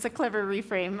 Yeah, so it's a clever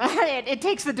reframe. it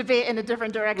takes the debate in a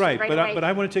different direction. Right, but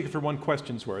I want to take it for one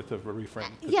question's worth of a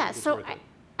reframe. Yeah, so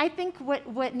I think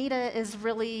what Nita is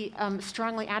really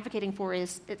strongly advocating for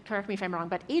is, correct me if I'm wrong,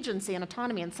 but agency and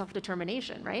autonomy and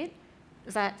self-determination, right?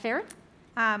 Is that fair?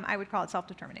 I would call it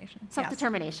self-determination.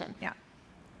 Self-determination. Yes.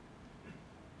 Yeah.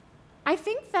 I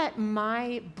think that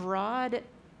my broad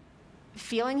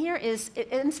feeling here is,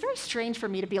 and it's very strange for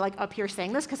me to be like up here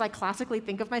saying this, because I classically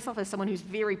think of myself as someone who's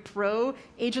very pro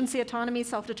agency, autonomy,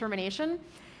 self-determination.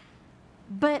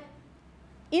 But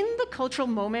in the cultural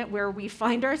moment where we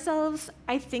find ourselves,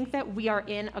 I think that we are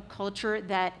in a culture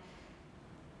that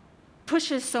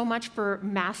pushes so much for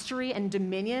mastery and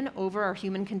dominion over our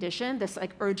human condition, this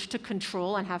like urge to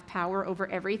control and have power over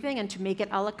everything and to make it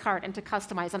a la carte and to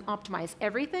customize and optimize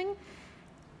everything.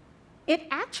 It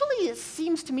actually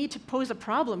seems to me to pose a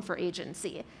problem for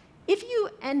agency. If you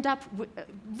end up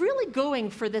really going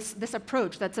for this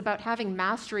approach that's about having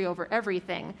mastery over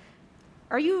everything,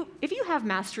 if you have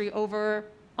mastery over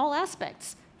all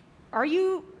aspects, are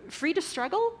you free to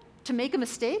struggle, to make a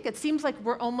mistake? It seems like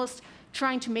we're almost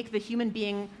trying to make the human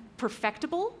being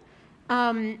perfectible.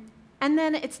 And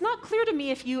then it's not clear to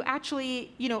me if you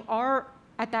actually are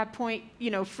at that point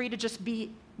free to just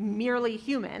be merely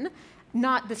human,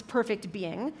 not this perfect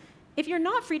being. If you're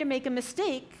not free to make a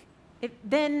mistake,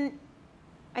 then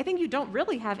I think you don't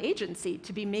really have agency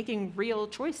to be making real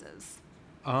choices.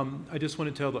 I just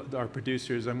want to tell our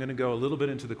producers, I'm going to go a little bit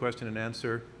into the question and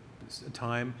answer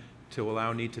time to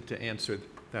allow Nita to answer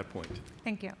that point.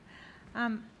 Thank you.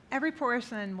 Every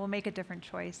person will make a different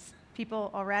choice. People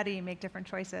already make different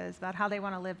choices about how they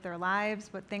want to live their lives,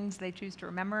 what things they choose to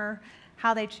remember,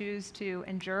 how they choose to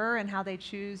endure, and how they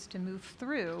choose to move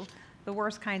through the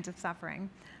worst kinds of suffering.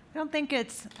 I don't think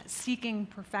it's seeking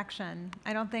perfection.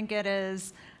 I don't think it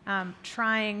is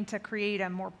trying to create a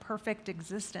more perfect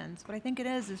existence. What I think it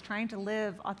is trying to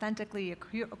live authentically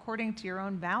according to your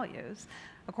own values,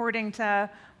 according to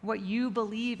what you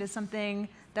believe is something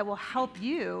that will help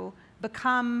you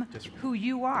become who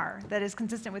you are, that is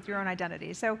consistent with your own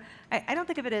identity. So I don't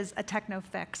think of it as a techno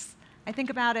fix. I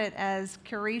think about it as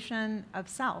curation of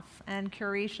self and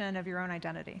curation of your own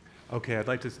identity. Okay, I'd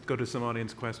like to go to some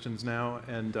audience questions now,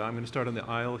 and I'm going to start on the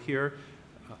aisle here.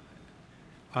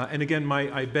 And again,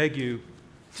 I beg you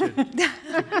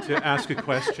to ask a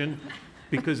question,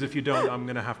 because if you don't, I'm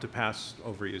going to have to pass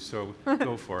over you, so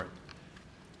go for it.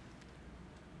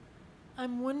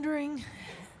 I'm wondering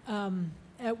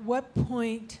at what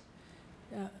point,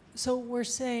 so we're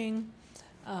saying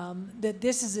that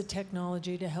this is a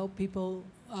technology to help people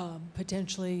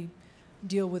potentially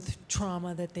deal with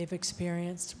trauma that they've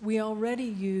experienced. We already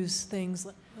use things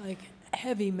like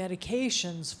heavy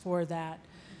medications for that.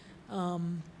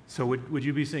 So would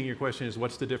you be saying your question is,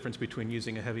 what's the difference between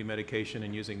using a heavy medication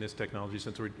and using this technology,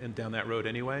 since we're down that road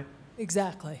anyway?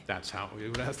 Exactly. That's how we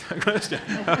would ask that question.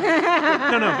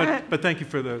 No, but thank you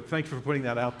for putting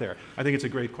that out there. I think it's a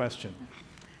great question.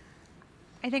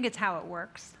 I think it's how it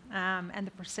works and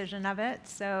the precision of it.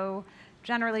 So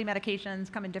generally,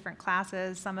 medications come in different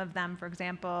classes. Some of them, for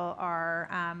example, are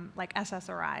like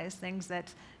SSRIs, things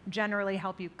that generally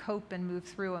help you cope and move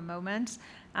through a moment.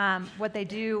 What they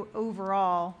do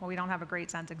overall, well, we don't have a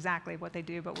great sense exactly of what they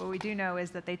do, but what we do know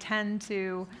is that they tend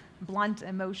to blunt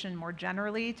emotion more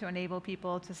generally to enable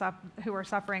people who are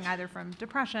suffering either from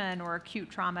depression or acute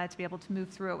trauma to be able to move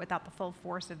through it without the full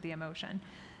force of the emotion.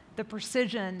 The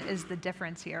precision is the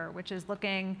difference here, which is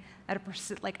looking at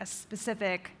a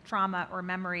specific trauma or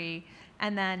memory,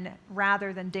 and then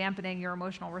rather than dampening your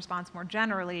emotional response more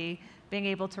generally, being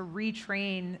able to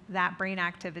retrain that brain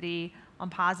activity on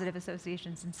positive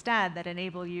associations instead that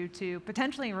enable you to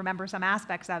potentially remember some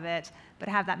aspects of it, but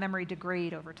have that memory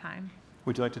degrade over time.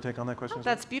 Would you like to take on that question? Oh,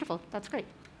 that's beautiful. That's great.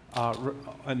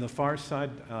 On the far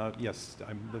side, yes.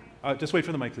 Just wait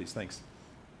for the mic, please. Thanks.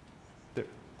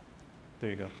 There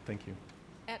you go. Thank you.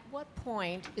 At what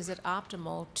point is it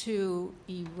optimal to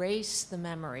erase the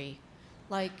memory?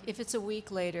 Like if it's a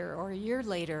week later or a year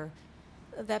later,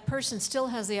 that person still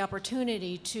has the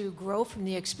opportunity to grow from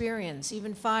the experience,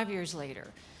 even 5 years later.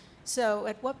 So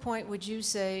at what point would you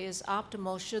say is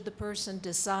optimal? Should the person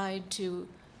decide to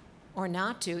or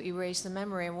not to erase the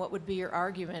memory, and what would be your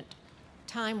argument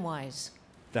time-wise?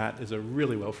 That is a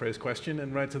really well-phrased question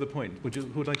and right to the point. Who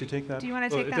would like to take that? Do you want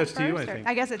to take that that's first? To you, I think.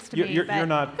 I guess it's to me. You're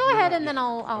not. Go ahead, and then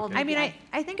I'll. Okay. I mean,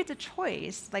 I think it's a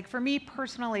choice. Like for me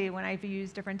personally, when I've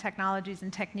used different technologies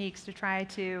and techniques to try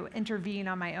to intervene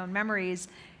on my own memories,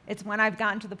 it's when I've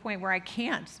gotten to the point where I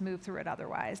can't move through it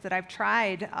otherwise, that I've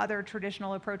tried other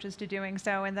traditional approaches to doing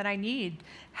so, and that I need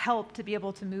help to be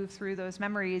able to move through those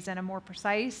memories in a more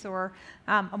precise or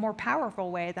a more powerful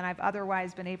way than I've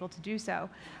otherwise been able to do so.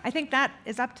 I think that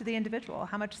is up to the individual.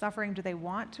 How much suffering do they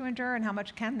want to endure, and how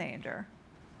much can they endure?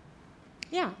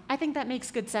 Yeah, I think that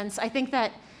makes good sense. I think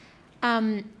that,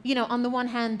 on the one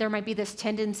hand, there might be this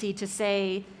tendency to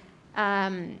say,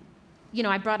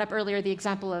 I brought up earlier the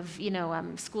example of,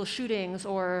 school shootings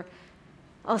or,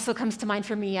 also comes to mind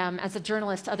for me as a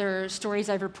journalist, other stories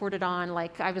I've reported on,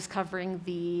 like I was covering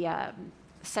the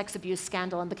sex abuse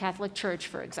scandal in the Catholic Church,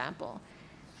 for example.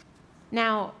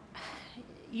 Now,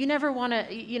 you never want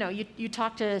to, you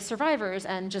talk to survivors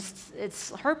and just,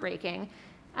 it's heartbreaking.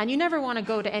 And you never want to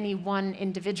go to any one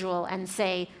individual and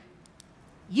say,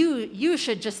 you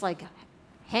should just like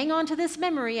hang on to this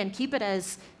memory and keep it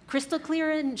as crystal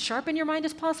clear and sharp in your mind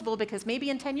as possible, because maybe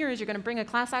in 10 years you're going to bring a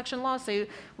class action lawsuit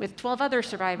with 12 other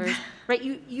survivors, right?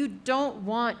 You don't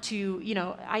want to,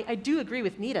 I do agree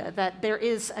with Nita that there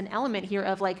is an element here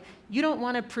of like, you don't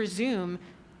want to presume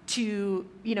to,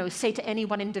 say to any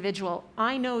one individual,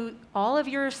 I know all of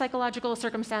your psychological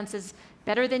circumstances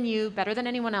better than you, better than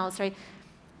anyone else, right?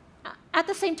 At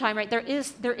the same time, right, there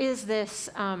is this,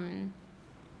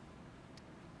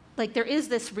 there is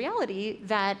this reality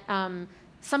that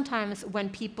sometimes when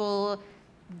people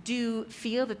do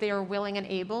feel that they are willing and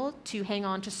able to hang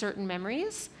on to certain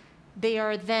memories, they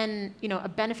are then, a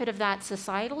benefit of that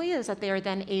societally is that they are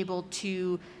then able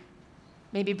to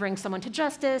maybe bring someone to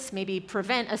justice, maybe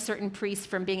prevent a certain priest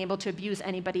from being able to abuse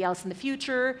anybody else in the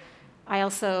future. I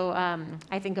also,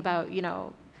 I think about,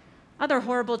 other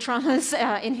horrible traumas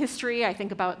in history. I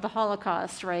think about the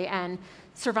Holocaust, right? And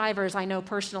survivors I know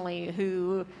personally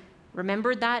who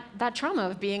remembered that trauma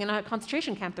of being in a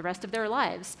concentration camp the rest of their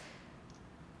lives.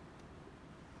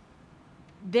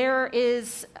 There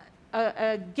is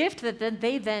a gift that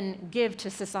they then give to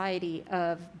society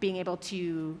of being able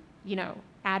to,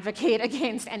 advocate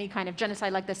against any kind of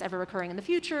genocide like this ever occurring in the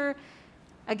future.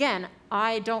 Again,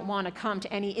 I don't want to come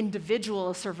to any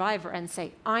individual survivor and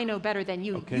say, I know better than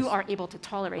you. Okay, you are able to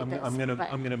tolerate this. I'm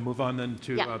going to move on then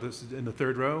to Yeah. this is in the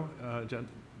third row. Jen,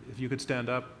 if you could stand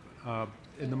up.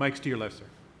 And the mic's to your left, sir.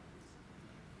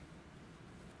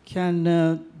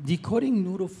 Can decoding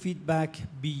neurofeedback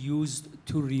be used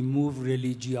to remove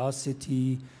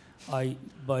religiosity?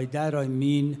 By that I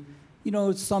mean,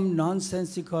 some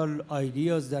nonsensical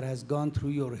ideas that has gone through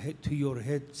your head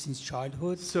since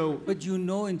childhood. So, but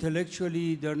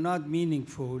intellectually they're not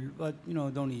meaningful. But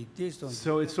don't eat this.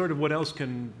 So it's sort of what else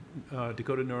can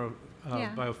decoded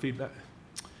neurofeedback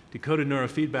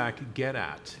get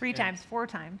at? 3 times, 4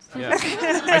 times. Yes,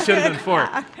 I should have done 4.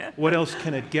 What else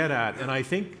can it get at? And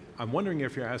I'm wondering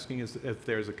if you're asking if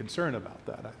there's a concern about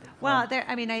that. Well,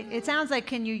 it sounds like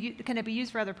can it be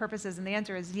used for other purposes? And the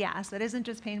answer is yes. It isn't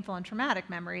just painful and traumatic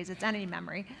memories, it's any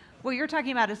memory. What you're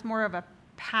talking about is more of a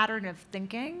pattern of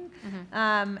thinking.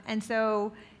 Mm-hmm. And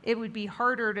so it would be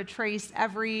harder to trace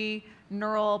every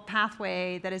neural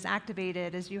pathway that is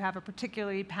activated as you have a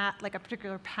particular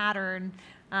pattern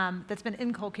that's been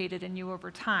inculcated in you over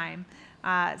time.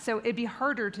 So it'd be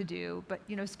harder to do, but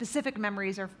specific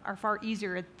memories are far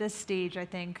easier at this stage, I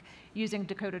think, using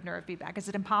decoded neurofeedback. Is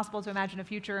it impossible to imagine a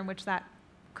future in which that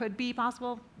could be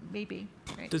possible? Maybe.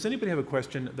 Right? Does anybody have a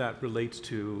question that relates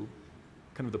to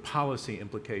kind of the policy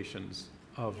implications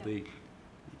of the...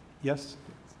 Yes?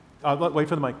 Wait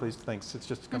for the mic, please. Thanks. It's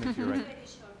just coming to you, right? Very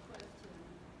short question.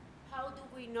 How do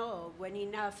we know when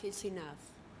enough is enough?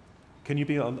 Can you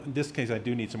be, in this case, I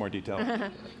do need some more detail.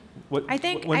 I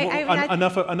think,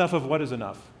 enough of what is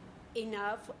enough?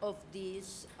 Enough of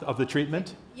these... Of the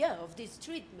treatment? Yeah, of this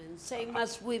treatment. Same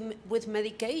as with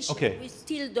medication. Okay. We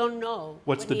still don't know.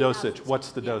 What's the dosage?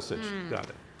 What's the dosage? Got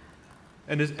it.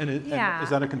 And is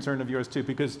that a concern of yours too?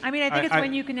 Because I think it's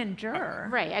when you can endure.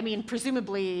 Right.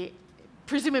 Presumably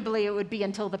it would be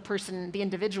until the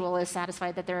individual is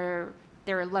satisfied that their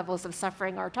levels of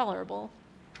suffering are tolerable.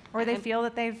 Or they feel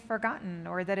that they've forgotten,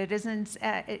 or that it isn't,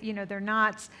 they're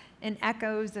not in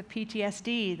echoes of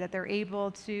PTSD, that they're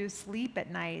able to sleep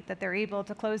at night, that they're able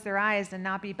to close their eyes and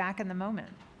not be back in the moment.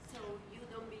 So you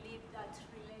don't believe that's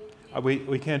related?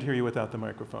 We can't hear you without the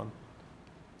microphone.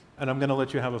 And I'm going to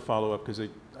let you have a follow-up because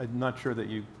I'm not sure that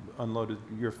you unloaded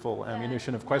your full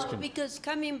ammunition of questions. No, because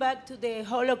coming back to the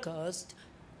Holocaust,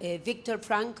 Viktor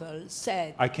Frankl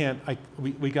said...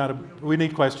 We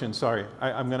need questions, sorry.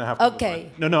 I'm going to have to Okay.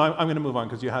 move on. No, I'm going to move on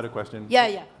because you had a question.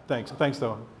 Yeah. Thanks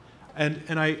though. And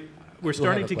we're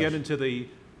starting to get into the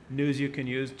news you can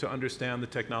use to understand the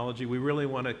technology. We really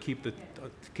want to keep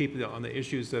it on the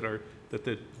issues that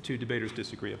the two debaters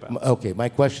disagree about. Okay, my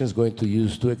question is going to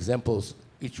use 2 examples,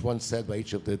 each one said by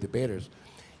each of the debaters.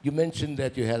 You mentioned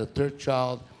that you had a 3rd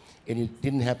child and you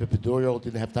didn't have epidural,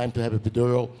 didn't have time to have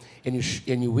epidural,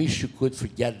 and you wish you could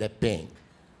forget that pain.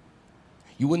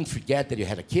 You wouldn't forget that you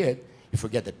had a kid, you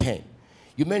forget the pain.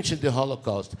 You mentioned the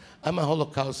Holocaust. I'm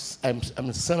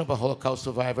a son of a Holocaust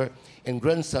survivor and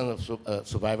grandson of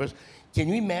survivors. Can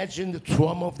you imagine the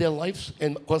trauma of their lives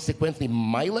and consequently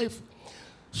my life?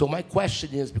 So my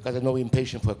question is, because I know you're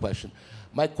impatient for a question,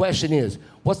 my question is,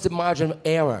 what's the margin of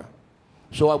error?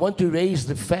 So I want to raise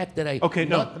the fact that I... Okay,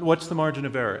 no, what's the margin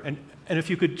of error? And if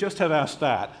you could just have asked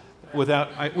that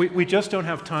without... we just don't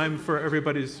have time for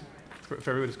everybody's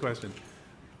question.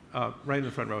 Right in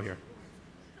the front row here.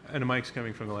 And the mic's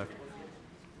coming from the left.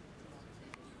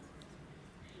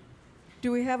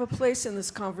 Do we have a place in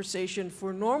this conversation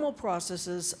for normal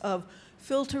processes of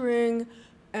filtering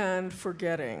and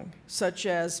forgetting, such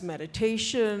as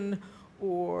meditation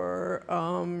or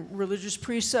religious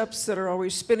precepts that are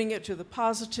always spinning it to the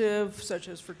positive, such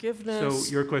as forgiveness?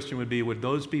 So your question would be, would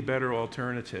those be better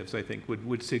alternatives, I think?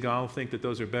 Would Sigal think that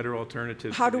those are better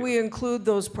alternatives? How do we include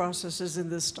those processes in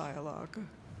this dialogue?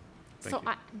 So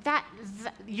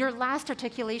your last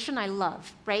articulation I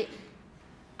love, right?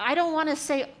 I don't want to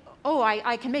say, oh,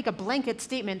 I can make a blanket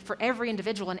statement for every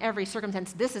individual in every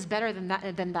circumstance. This is better than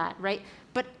that, right?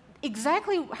 But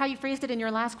exactly how you phrased it in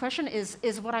your last question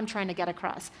is what I'm trying to get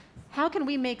across. How can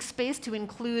we make space to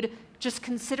include just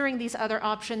considering these other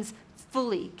options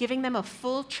fully, giving them a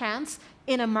full chance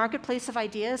in a marketplace of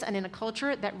ideas and in a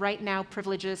culture that right now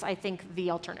privileges, I think, the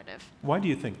alternative? Why do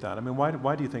you think that? I mean,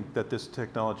 why do you think that this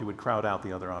technology would crowd out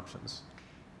the other options?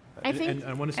 I think, and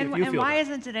I want to see if you feel why that.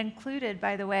 isn't it included,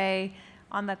 by the way,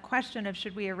 on the question of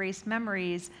should we erase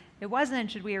memories? It wasn't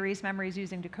should we erase memories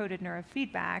using decoded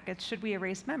neurofeedback, it's should we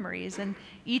erase memories? And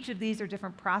each of these are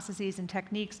different processes and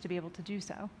techniques to be able to do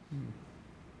so.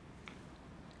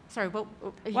 Sorry, well,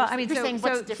 I mean,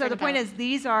 so the point is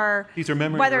these are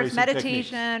memory whether it's erasing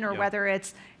meditation or yeah. whether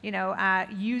it's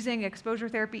using exposure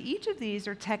therapy, each of these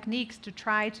are techniques to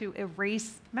try to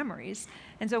erase memories.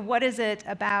 And so what is it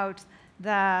about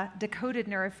the decoded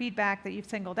neurofeedback that you've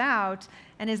singled out,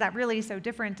 and is that really so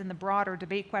different in the broader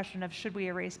debate question of should we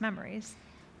erase memories?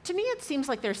 To me, it seems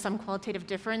like there's some qualitative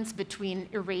difference between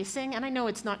erasing, and I know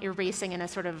it's not erasing in a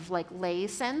sort of like lay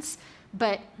sense,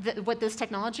 but what this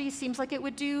technology seems like it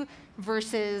would do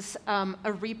versus a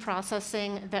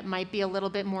reprocessing that might be a little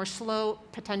bit more slow,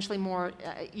 potentially more,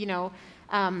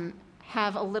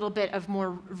 have a little bit of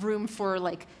more room for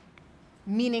like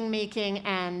meaning making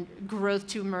and growth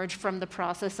to emerge from the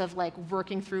process of like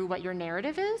working through what your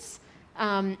narrative is.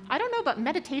 I don't know, but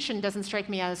meditation doesn't strike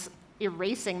me as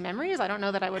erasing memories. I don't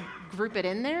know that I would group it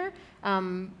in there.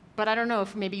 But I don't know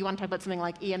if maybe you want to talk about something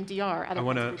like EMDR. I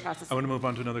want to move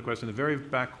on to another question. The very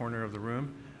back corner of the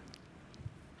room.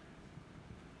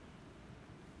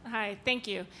 Hi, thank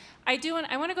you. I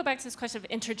want to go back to this question of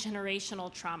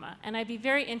intergenerational trauma, and I'd be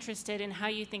very interested in how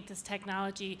you think this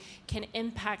technology can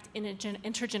impact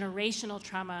intergenerational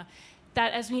trauma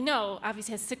that, as we know,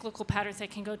 obviously has cyclical patterns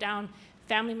that can go down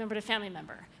family member to family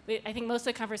member. I think most of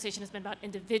the conversation has been about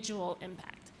individual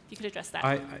impact. If you could address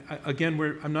that.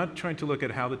 Again, I'm not trying to look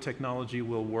at how the technology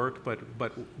will work, but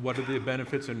what are the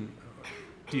benefits, and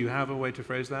do you have a way to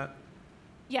phrase that?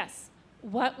 Yes.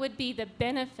 What would be the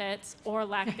benefits or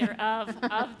lack thereof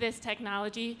of this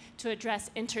technology to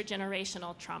address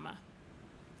intergenerational trauma?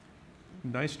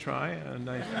 Nice try, and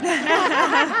I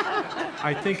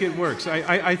think it works.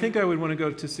 I think I would want to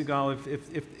go to Sigal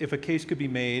if a case could be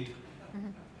made,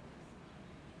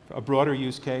 a broader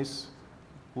use case.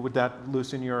 Would that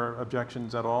loosen your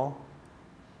objections at all?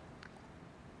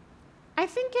 I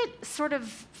think it sort of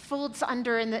folds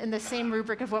under in the same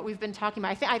rubric of what we've been talking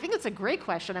about. I think it's a great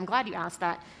question. I'm glad you asked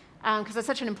that because it's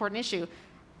such an important issue.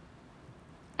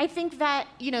 I think that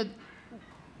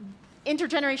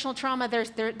intergenerational trauma,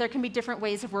 there can be different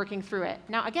ways of working through it.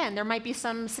 Now, again, there might be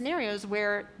some scenarios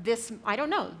where this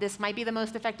might be the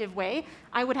most effective way.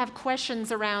 I would have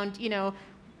questions around,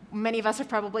 many of us have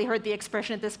probably heard the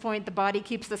expression at this point, the body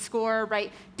keeps the score,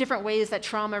 right? Different ways that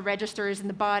trauma registers in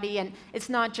the body, and it's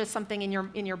not just something in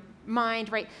your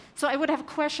mind, right? So I would have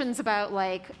questions about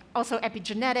also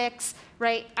epigenetics,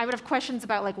 right? I would have questions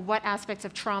about what aspects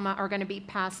of trauma are going to be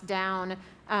passed down,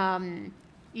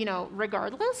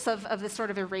 regardless of this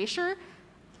sort of erasure.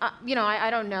 I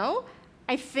don't know.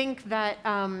 I think that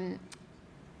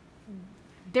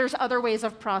there's other ways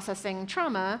of processing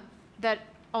trauma that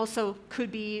also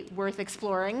could be worth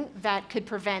exploring that could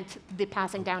prevent the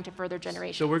passing down to further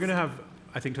generations. So we're going to have,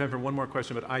 I think, time for one more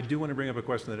question, but I do want to bring up a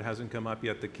question that hasn't come up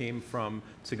yet that came from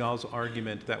Sigal's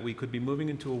argument that we could be moving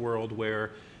into a world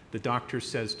where the doctor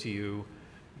says to you,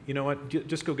 you know what,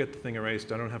 just go get the thing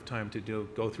erased. I don't have time to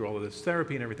go through all of this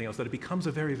therapy and everything else, that it becomes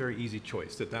a very, very easy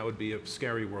choice, that would be a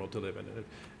scary world to live in.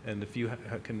 And if you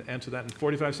can answer that in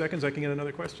 45 seconds, I can get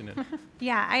another question in.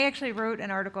 Yeah, I actually wrote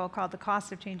an article called The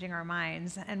Cost of Changing Our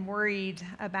Minds and worried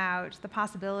about the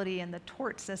possibility in the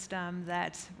tort system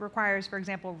that requires, for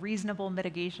example, reasonable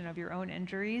mitigation of your own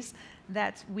injuries,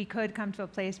 that we could come to a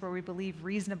place where we believe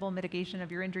reasonable mitigation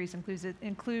of your injuries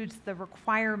includes the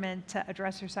requirement to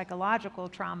address your psychological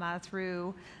trauma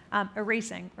through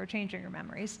erasing or changing your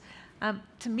memories.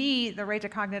 To me, the right to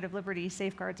cognitive liberty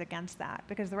safeguards against that,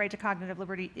 because the right to cognitive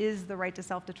liberty is the right to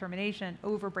self-determination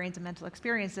over brains and mental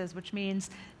experiences, which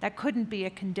means that couldn't be a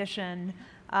condition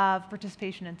of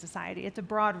participation in society. It's a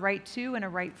broad right to and a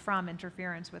right from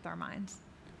interference with our minds.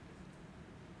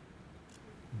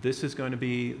 This is going to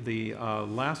be the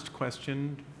last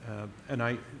question,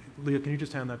 and Leah, can you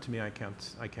just hand that to me? I can't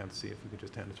see. If you could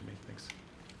just hand it to me, thanks.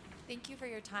 Thank you for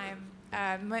your time.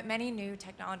 Many new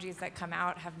technologies that come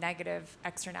out have negative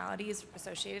externalities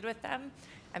associated with them.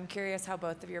 I'm curious how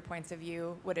both of your points of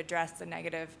view would address the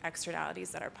negative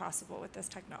externalities that are possible with this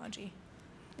technology.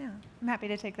 Yeah, I'm happy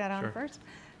to take that on Sure. first.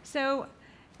 So,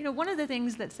 one of the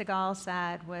things that Sigal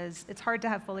said was it's hard to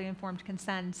have fully informed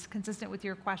consent, consistent with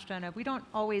your question of we don't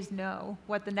always know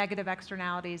what the negative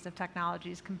externalities of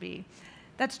technologies can be.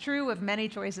 That's true of many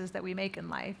choices that we make in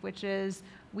life, which is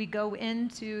we go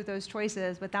into those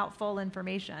choices without full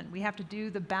information. We have to do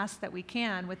the best that we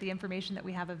can with the information that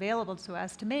we have available to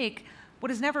us to make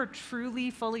what is never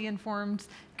truly fully informed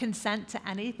consent to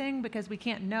anything, because we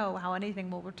can't know how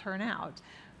anything will turn out.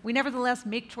 We nevertheless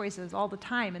make choices all the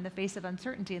time in the face of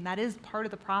uncertainty, and that is part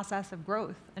of the process of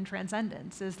growth and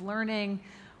transcendence, is learning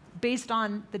based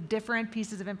on the different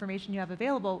pieces of information you have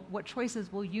available, what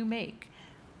choices will you make?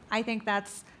 I think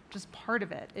that's just part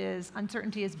of it, is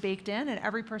uncertainty is baked in, and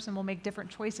every person will make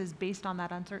different choices based on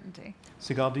that uncertainty.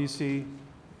 Sigal, do you see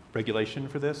regulation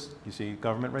for this? Do you see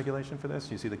government regulation for this?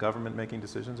 Do you see the government making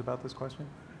decisions about this question?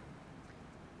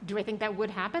 Do I think that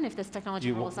would happen if this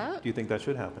technology rolls out? Do you think that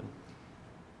should happen?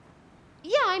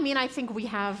 Yeah, I mean, I think we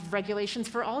have regulations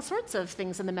for all sorts of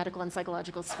things in the medical and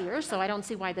psychological sphere, so I don't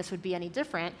see why this would be any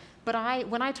different. But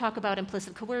when I talk about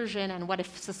implicit coercion and what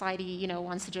if society,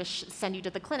 wants to just send you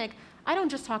to the clinic, I don't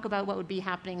just talk about what would be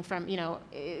happening from,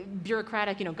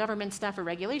 bureaucratic, government stuff or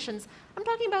regulations. I'm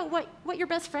talking about what your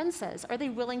best friend says. Are they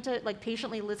willing to,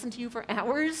 patiently listen to you for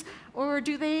hours, or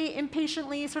do they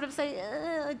impatiently sort of say,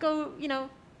 go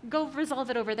resolve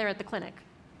it over there at the clinic?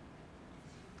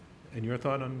 And your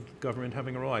thought on government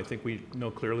having a role? I think we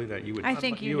know clearly that you would. I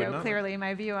think you know clearly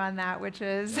my view on that, which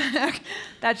is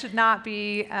that should not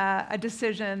be a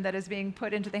decision that is being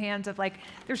put into the hands of,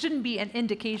 there shouldn't be an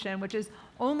indication, which is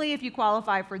only if you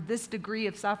qualify for this degree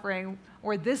of suffering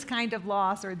or this kind of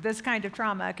loss or this kind of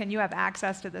trauma can you have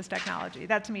access to this technology.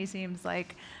 That to me seems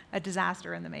like a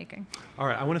disaster in the making. All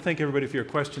right, I want to thank everybody for your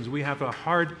questions. We have a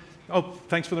hard,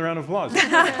 thanks for the round of applause.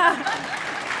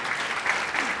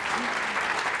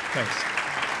 Thanks.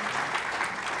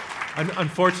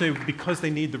 Unfortunately, because they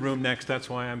need the room next, that's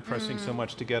why I'm pressing so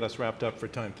much to get us wrapped up for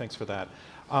time. Thanks for that.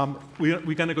 We're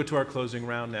going to go to our closing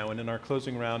round now, and in our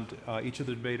closing round, each of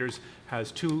the debaters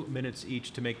has 2 minutes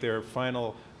each to make their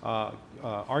final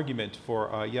argument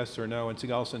for yes or no. And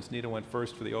Sigal, since Nita went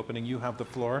first for the opening, you have the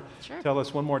floor. Sure. Tell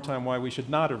us one more time why we should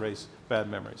not erase bad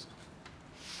memories.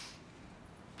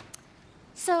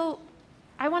 So,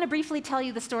 I want to briefly tell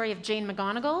you the story of Jane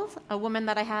McGonigal, a woman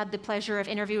that I had the pleasure of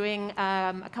interviewing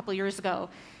a couple years ago.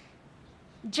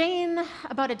 Jane,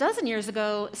 about a dozen years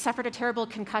ago, suffered a terrible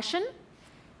concussion,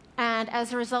 and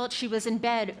as a result, she was in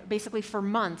bed basically for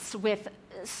months with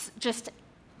just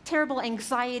terrible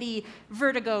anxiety,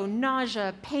 vertigo,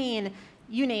 nausea, pain,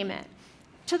 you name it,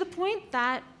 to the point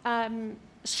that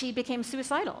she became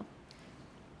suicidal.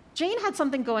 Jane had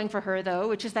something going for her, though,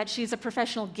 which is that she's a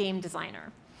professional game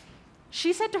designer.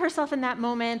 She said to herself in that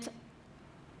moment,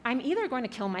 I'm either going to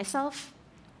kill myself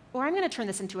or I'm going to turn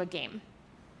this into a game.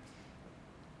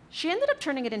 She ended up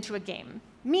turning it into a game,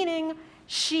 meaning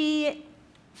she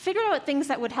figured out things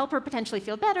that would help her potentially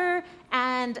feel better,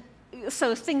 and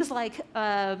so things like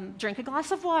drink a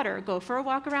glass of water, go for a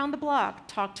walk around the block,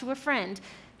 talk to a friend.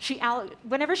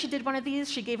 Whenever she did one of these,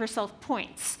 she gave herself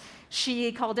points.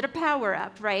 She called it a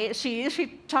power-up, right?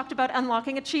 She talked about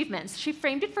unlocking achievements. She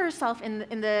framed it for herself in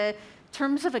the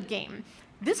terms of a game.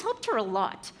 This helped her a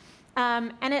lot.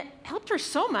 And it helped her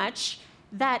so much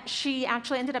that she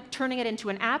actually ended up turning it into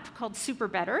an app called Super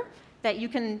Better that you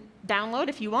can download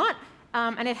if you want.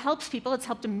 And it helps people. It's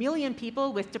helped 1 million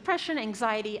people with depression,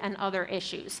 anxiety, and other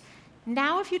issues.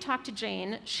 Now, if you talk to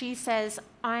Jane, she says,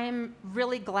 I'm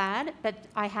really glad that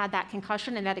I had that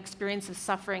concussion and that experience of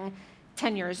suffering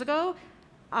 10 years ago.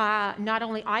 not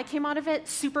only I came out of it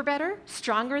super better,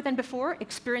 stronger than before,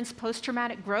 experienced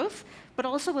post-traumatic growth, but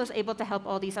also was able to help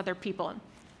all these other people.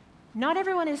 Not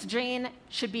everyone, as Jane,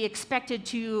 should be expected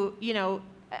to,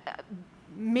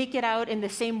 make it out in the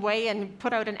same way and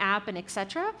put out an app and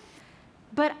etc.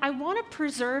 But I want to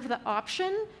preserve the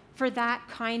option for that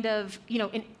kind of,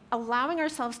 in allowing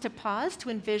ourselves to pause, to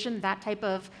envision that type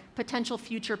of potential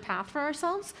future path for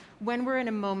ourselves when we're in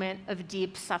a moment of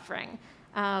deep suffering.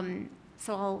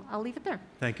 So I'll leave it there.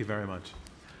 Thank you very much.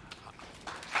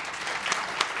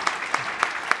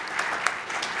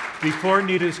 Before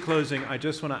Nita's closing, I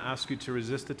just want to ask you to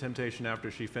resist the temptation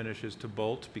after she finishes to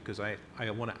bolt, because I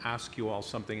want to ask you all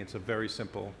something. It's a very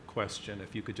simple question.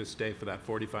 If you could just stay for that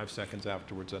 45 seconds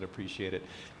afterwards, I'd appreciate it.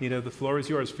 Nita, the floor is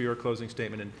yours for your closing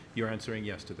statement, and you're answering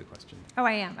yes to the question. Oh,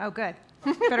 I am. Oh, good.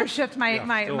 Better shift my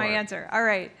answer. All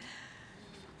right.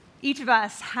 Each of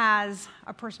us has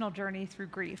a personal journey through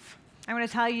grief. I want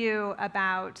to tell you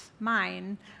about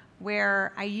mine,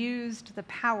 where I used the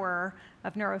power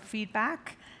of neurofeedback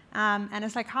and a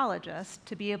psychologist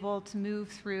to be able to move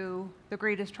through the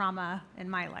greatest trauma in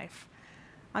my life.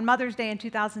 On Mother's Day in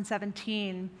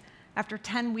 2017, after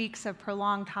 10 weeks of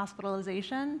prolonged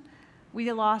hospitalization,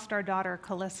 we lost our daughter,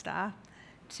 Callista,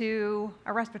 to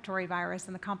a respiratory virus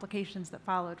and the complications that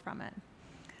followed from it.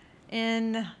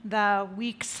 In the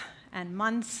weeks and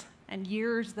months and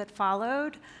years that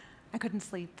followed, I couldn't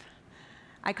sleep.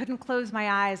 I couldn't close my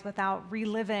eyes without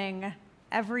reliving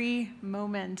every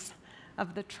moment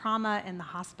of the trauma in the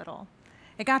hospital.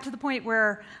 It got to the point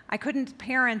where I couldn't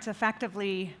parent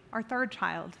effectively our third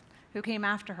child, who came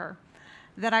after her,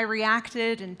 that I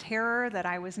reacted in terror, that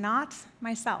I was not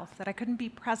myself, that I couldn't be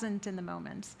present in the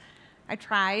moment. I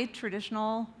tried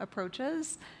traditional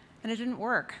approaches, and it didn't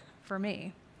work for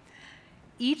me.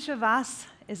 Each of us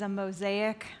is a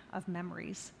mosaic of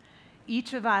memories.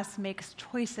 Each of us makes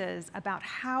choices about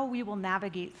how we will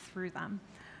navigate through them.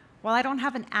 While I don't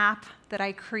have an app that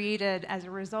I created as a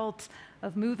result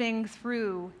of moving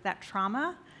through that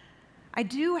trauma, I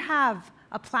do have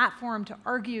a platform to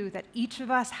argue that each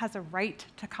of us has a right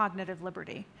to cognitive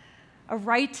liberty, a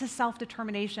right to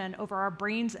self-determination over our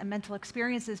brains and mental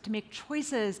experiences to make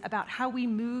choices about how we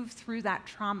move through that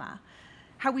trauma,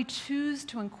 how we choose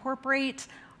to incorporate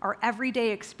our everyday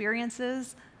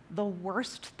experiences, the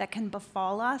worst that can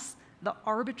befall us, the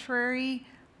arbitrary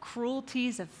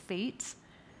cruelties of fate,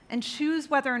 and choose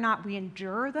whether or not we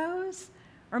endure those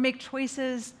or make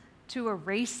choices to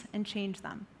erase and change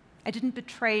them. I didn't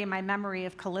betray my memory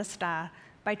of Callista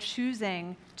by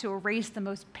choosing to erase the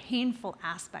most painful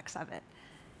aspects of it.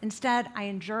 Instead, I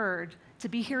endured to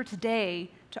be here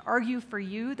today to argue for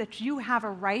you that you have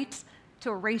a right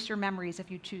to erase your memories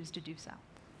if you choose to do so.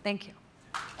 Thank you.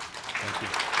 Thank you.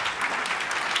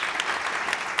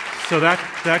 So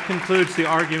that concludes the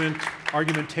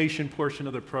argumentation portion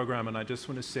of the program, and I just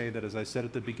want to say that, as I said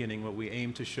at the beginning, what we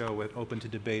aim to show with Open to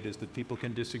Debate is that people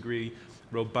can disagree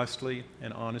robustly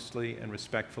and honestly and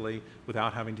respectfully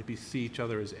without having to see each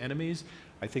other as enemies.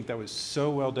 I think that was so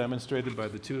well demonstrated by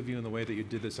the two of you in the way that you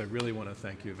did this. I really want to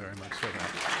thank you very much for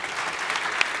that.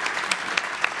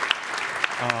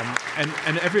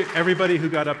 And everybody who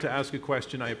got up to ask a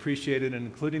question, I appreciated, and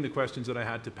including the questions that I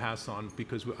had to pass on,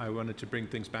 because I wanted to bring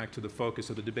things back to the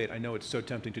focus of the debate. I know it's so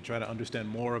tempting to try to understand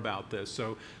more about this,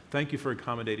 so thank you for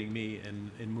accommodating me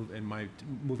in my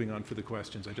moving on for the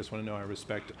questions. I just want to know I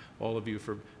respect all of you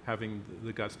for having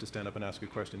the guts to stand up and ask a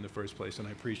question in the first place, and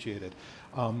I appreciate it.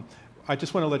 I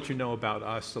just want to let you know about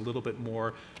us a little bit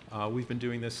more. We've been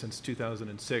doing this since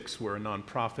 2006. We're a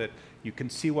nonprofit. You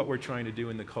can see what we're trying to do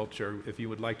in the culture. If you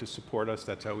would like to support us,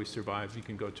 that's how we survive. You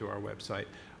can go to our website,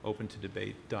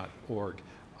 opentodebate.org.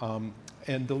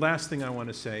 And the last thing I want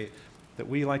to say, that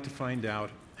we like to find out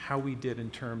how we did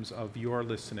in terms of your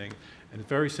listening. And a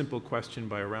very simple question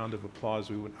by a round of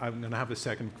applause. I'm going to have a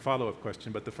second follow-up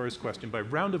question, but the first question, by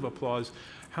round of applause,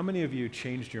 how many of you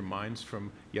changed your minds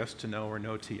from yes to no or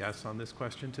no to yes on this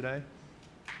question today?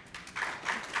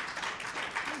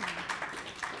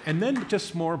 And then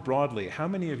just more broadly, how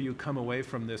many of you come away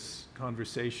from this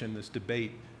conversation, this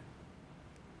debate,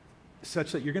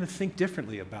 such that you're going to think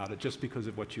differently about it just because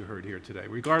of what you heard here today,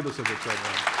 regardless of what's going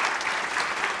on?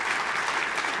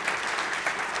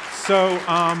 So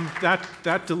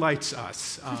that delights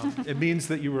us. It means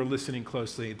that you were listening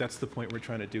closely. That's the point we're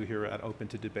trying to do here at Open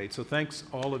to Debate. So thanks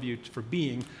all of you for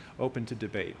being open to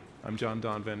debate. I'm John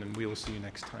Donovan, and we will see you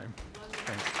next time.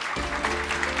 Thanks.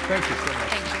 Thank you so much.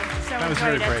 Thank you. So that was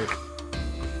very brave.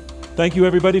 Thank you,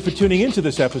 everybody, for tuning into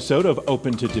this episode of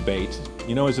Open to Debate.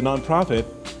 You know, as a nonprofit,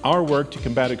 Our work to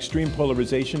combat extreme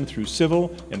polarization through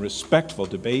civil and respectful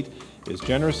debate is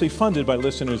generously funded by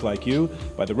listeners like you,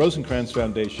 by the Rosencrantz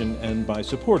Foundation, and by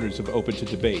supporters of Open to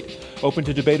Debate. Open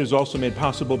to Debate is also made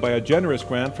possible by a generous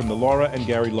grant from the Laura and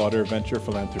Gary Lauder Venture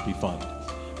Philanthropy Fund.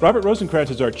 Robert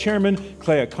Rosencrantz is our chairman,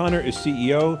 Clea Connor is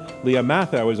CEO, Leah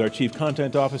Mathau is our chief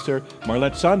content officer,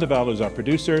 Marlette Sandoval is our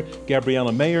producer,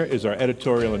 Gabriella Mayer is our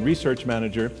editorial and research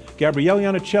manager, Gabrielle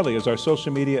Iannicelli is our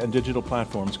social media and digital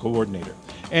platforms coordinator.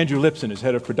 Andrew Lipson is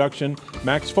head of production,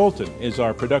 Max Fulton is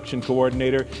our production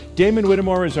coordinator, Damon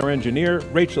Whittemore is our engineer,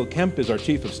 Rachel Kemp is our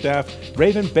chief of staff,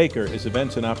 Raven Baker is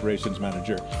events and operations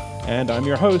manager. And I'm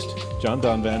your host, John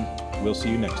Donvan. We'll see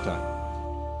you next time.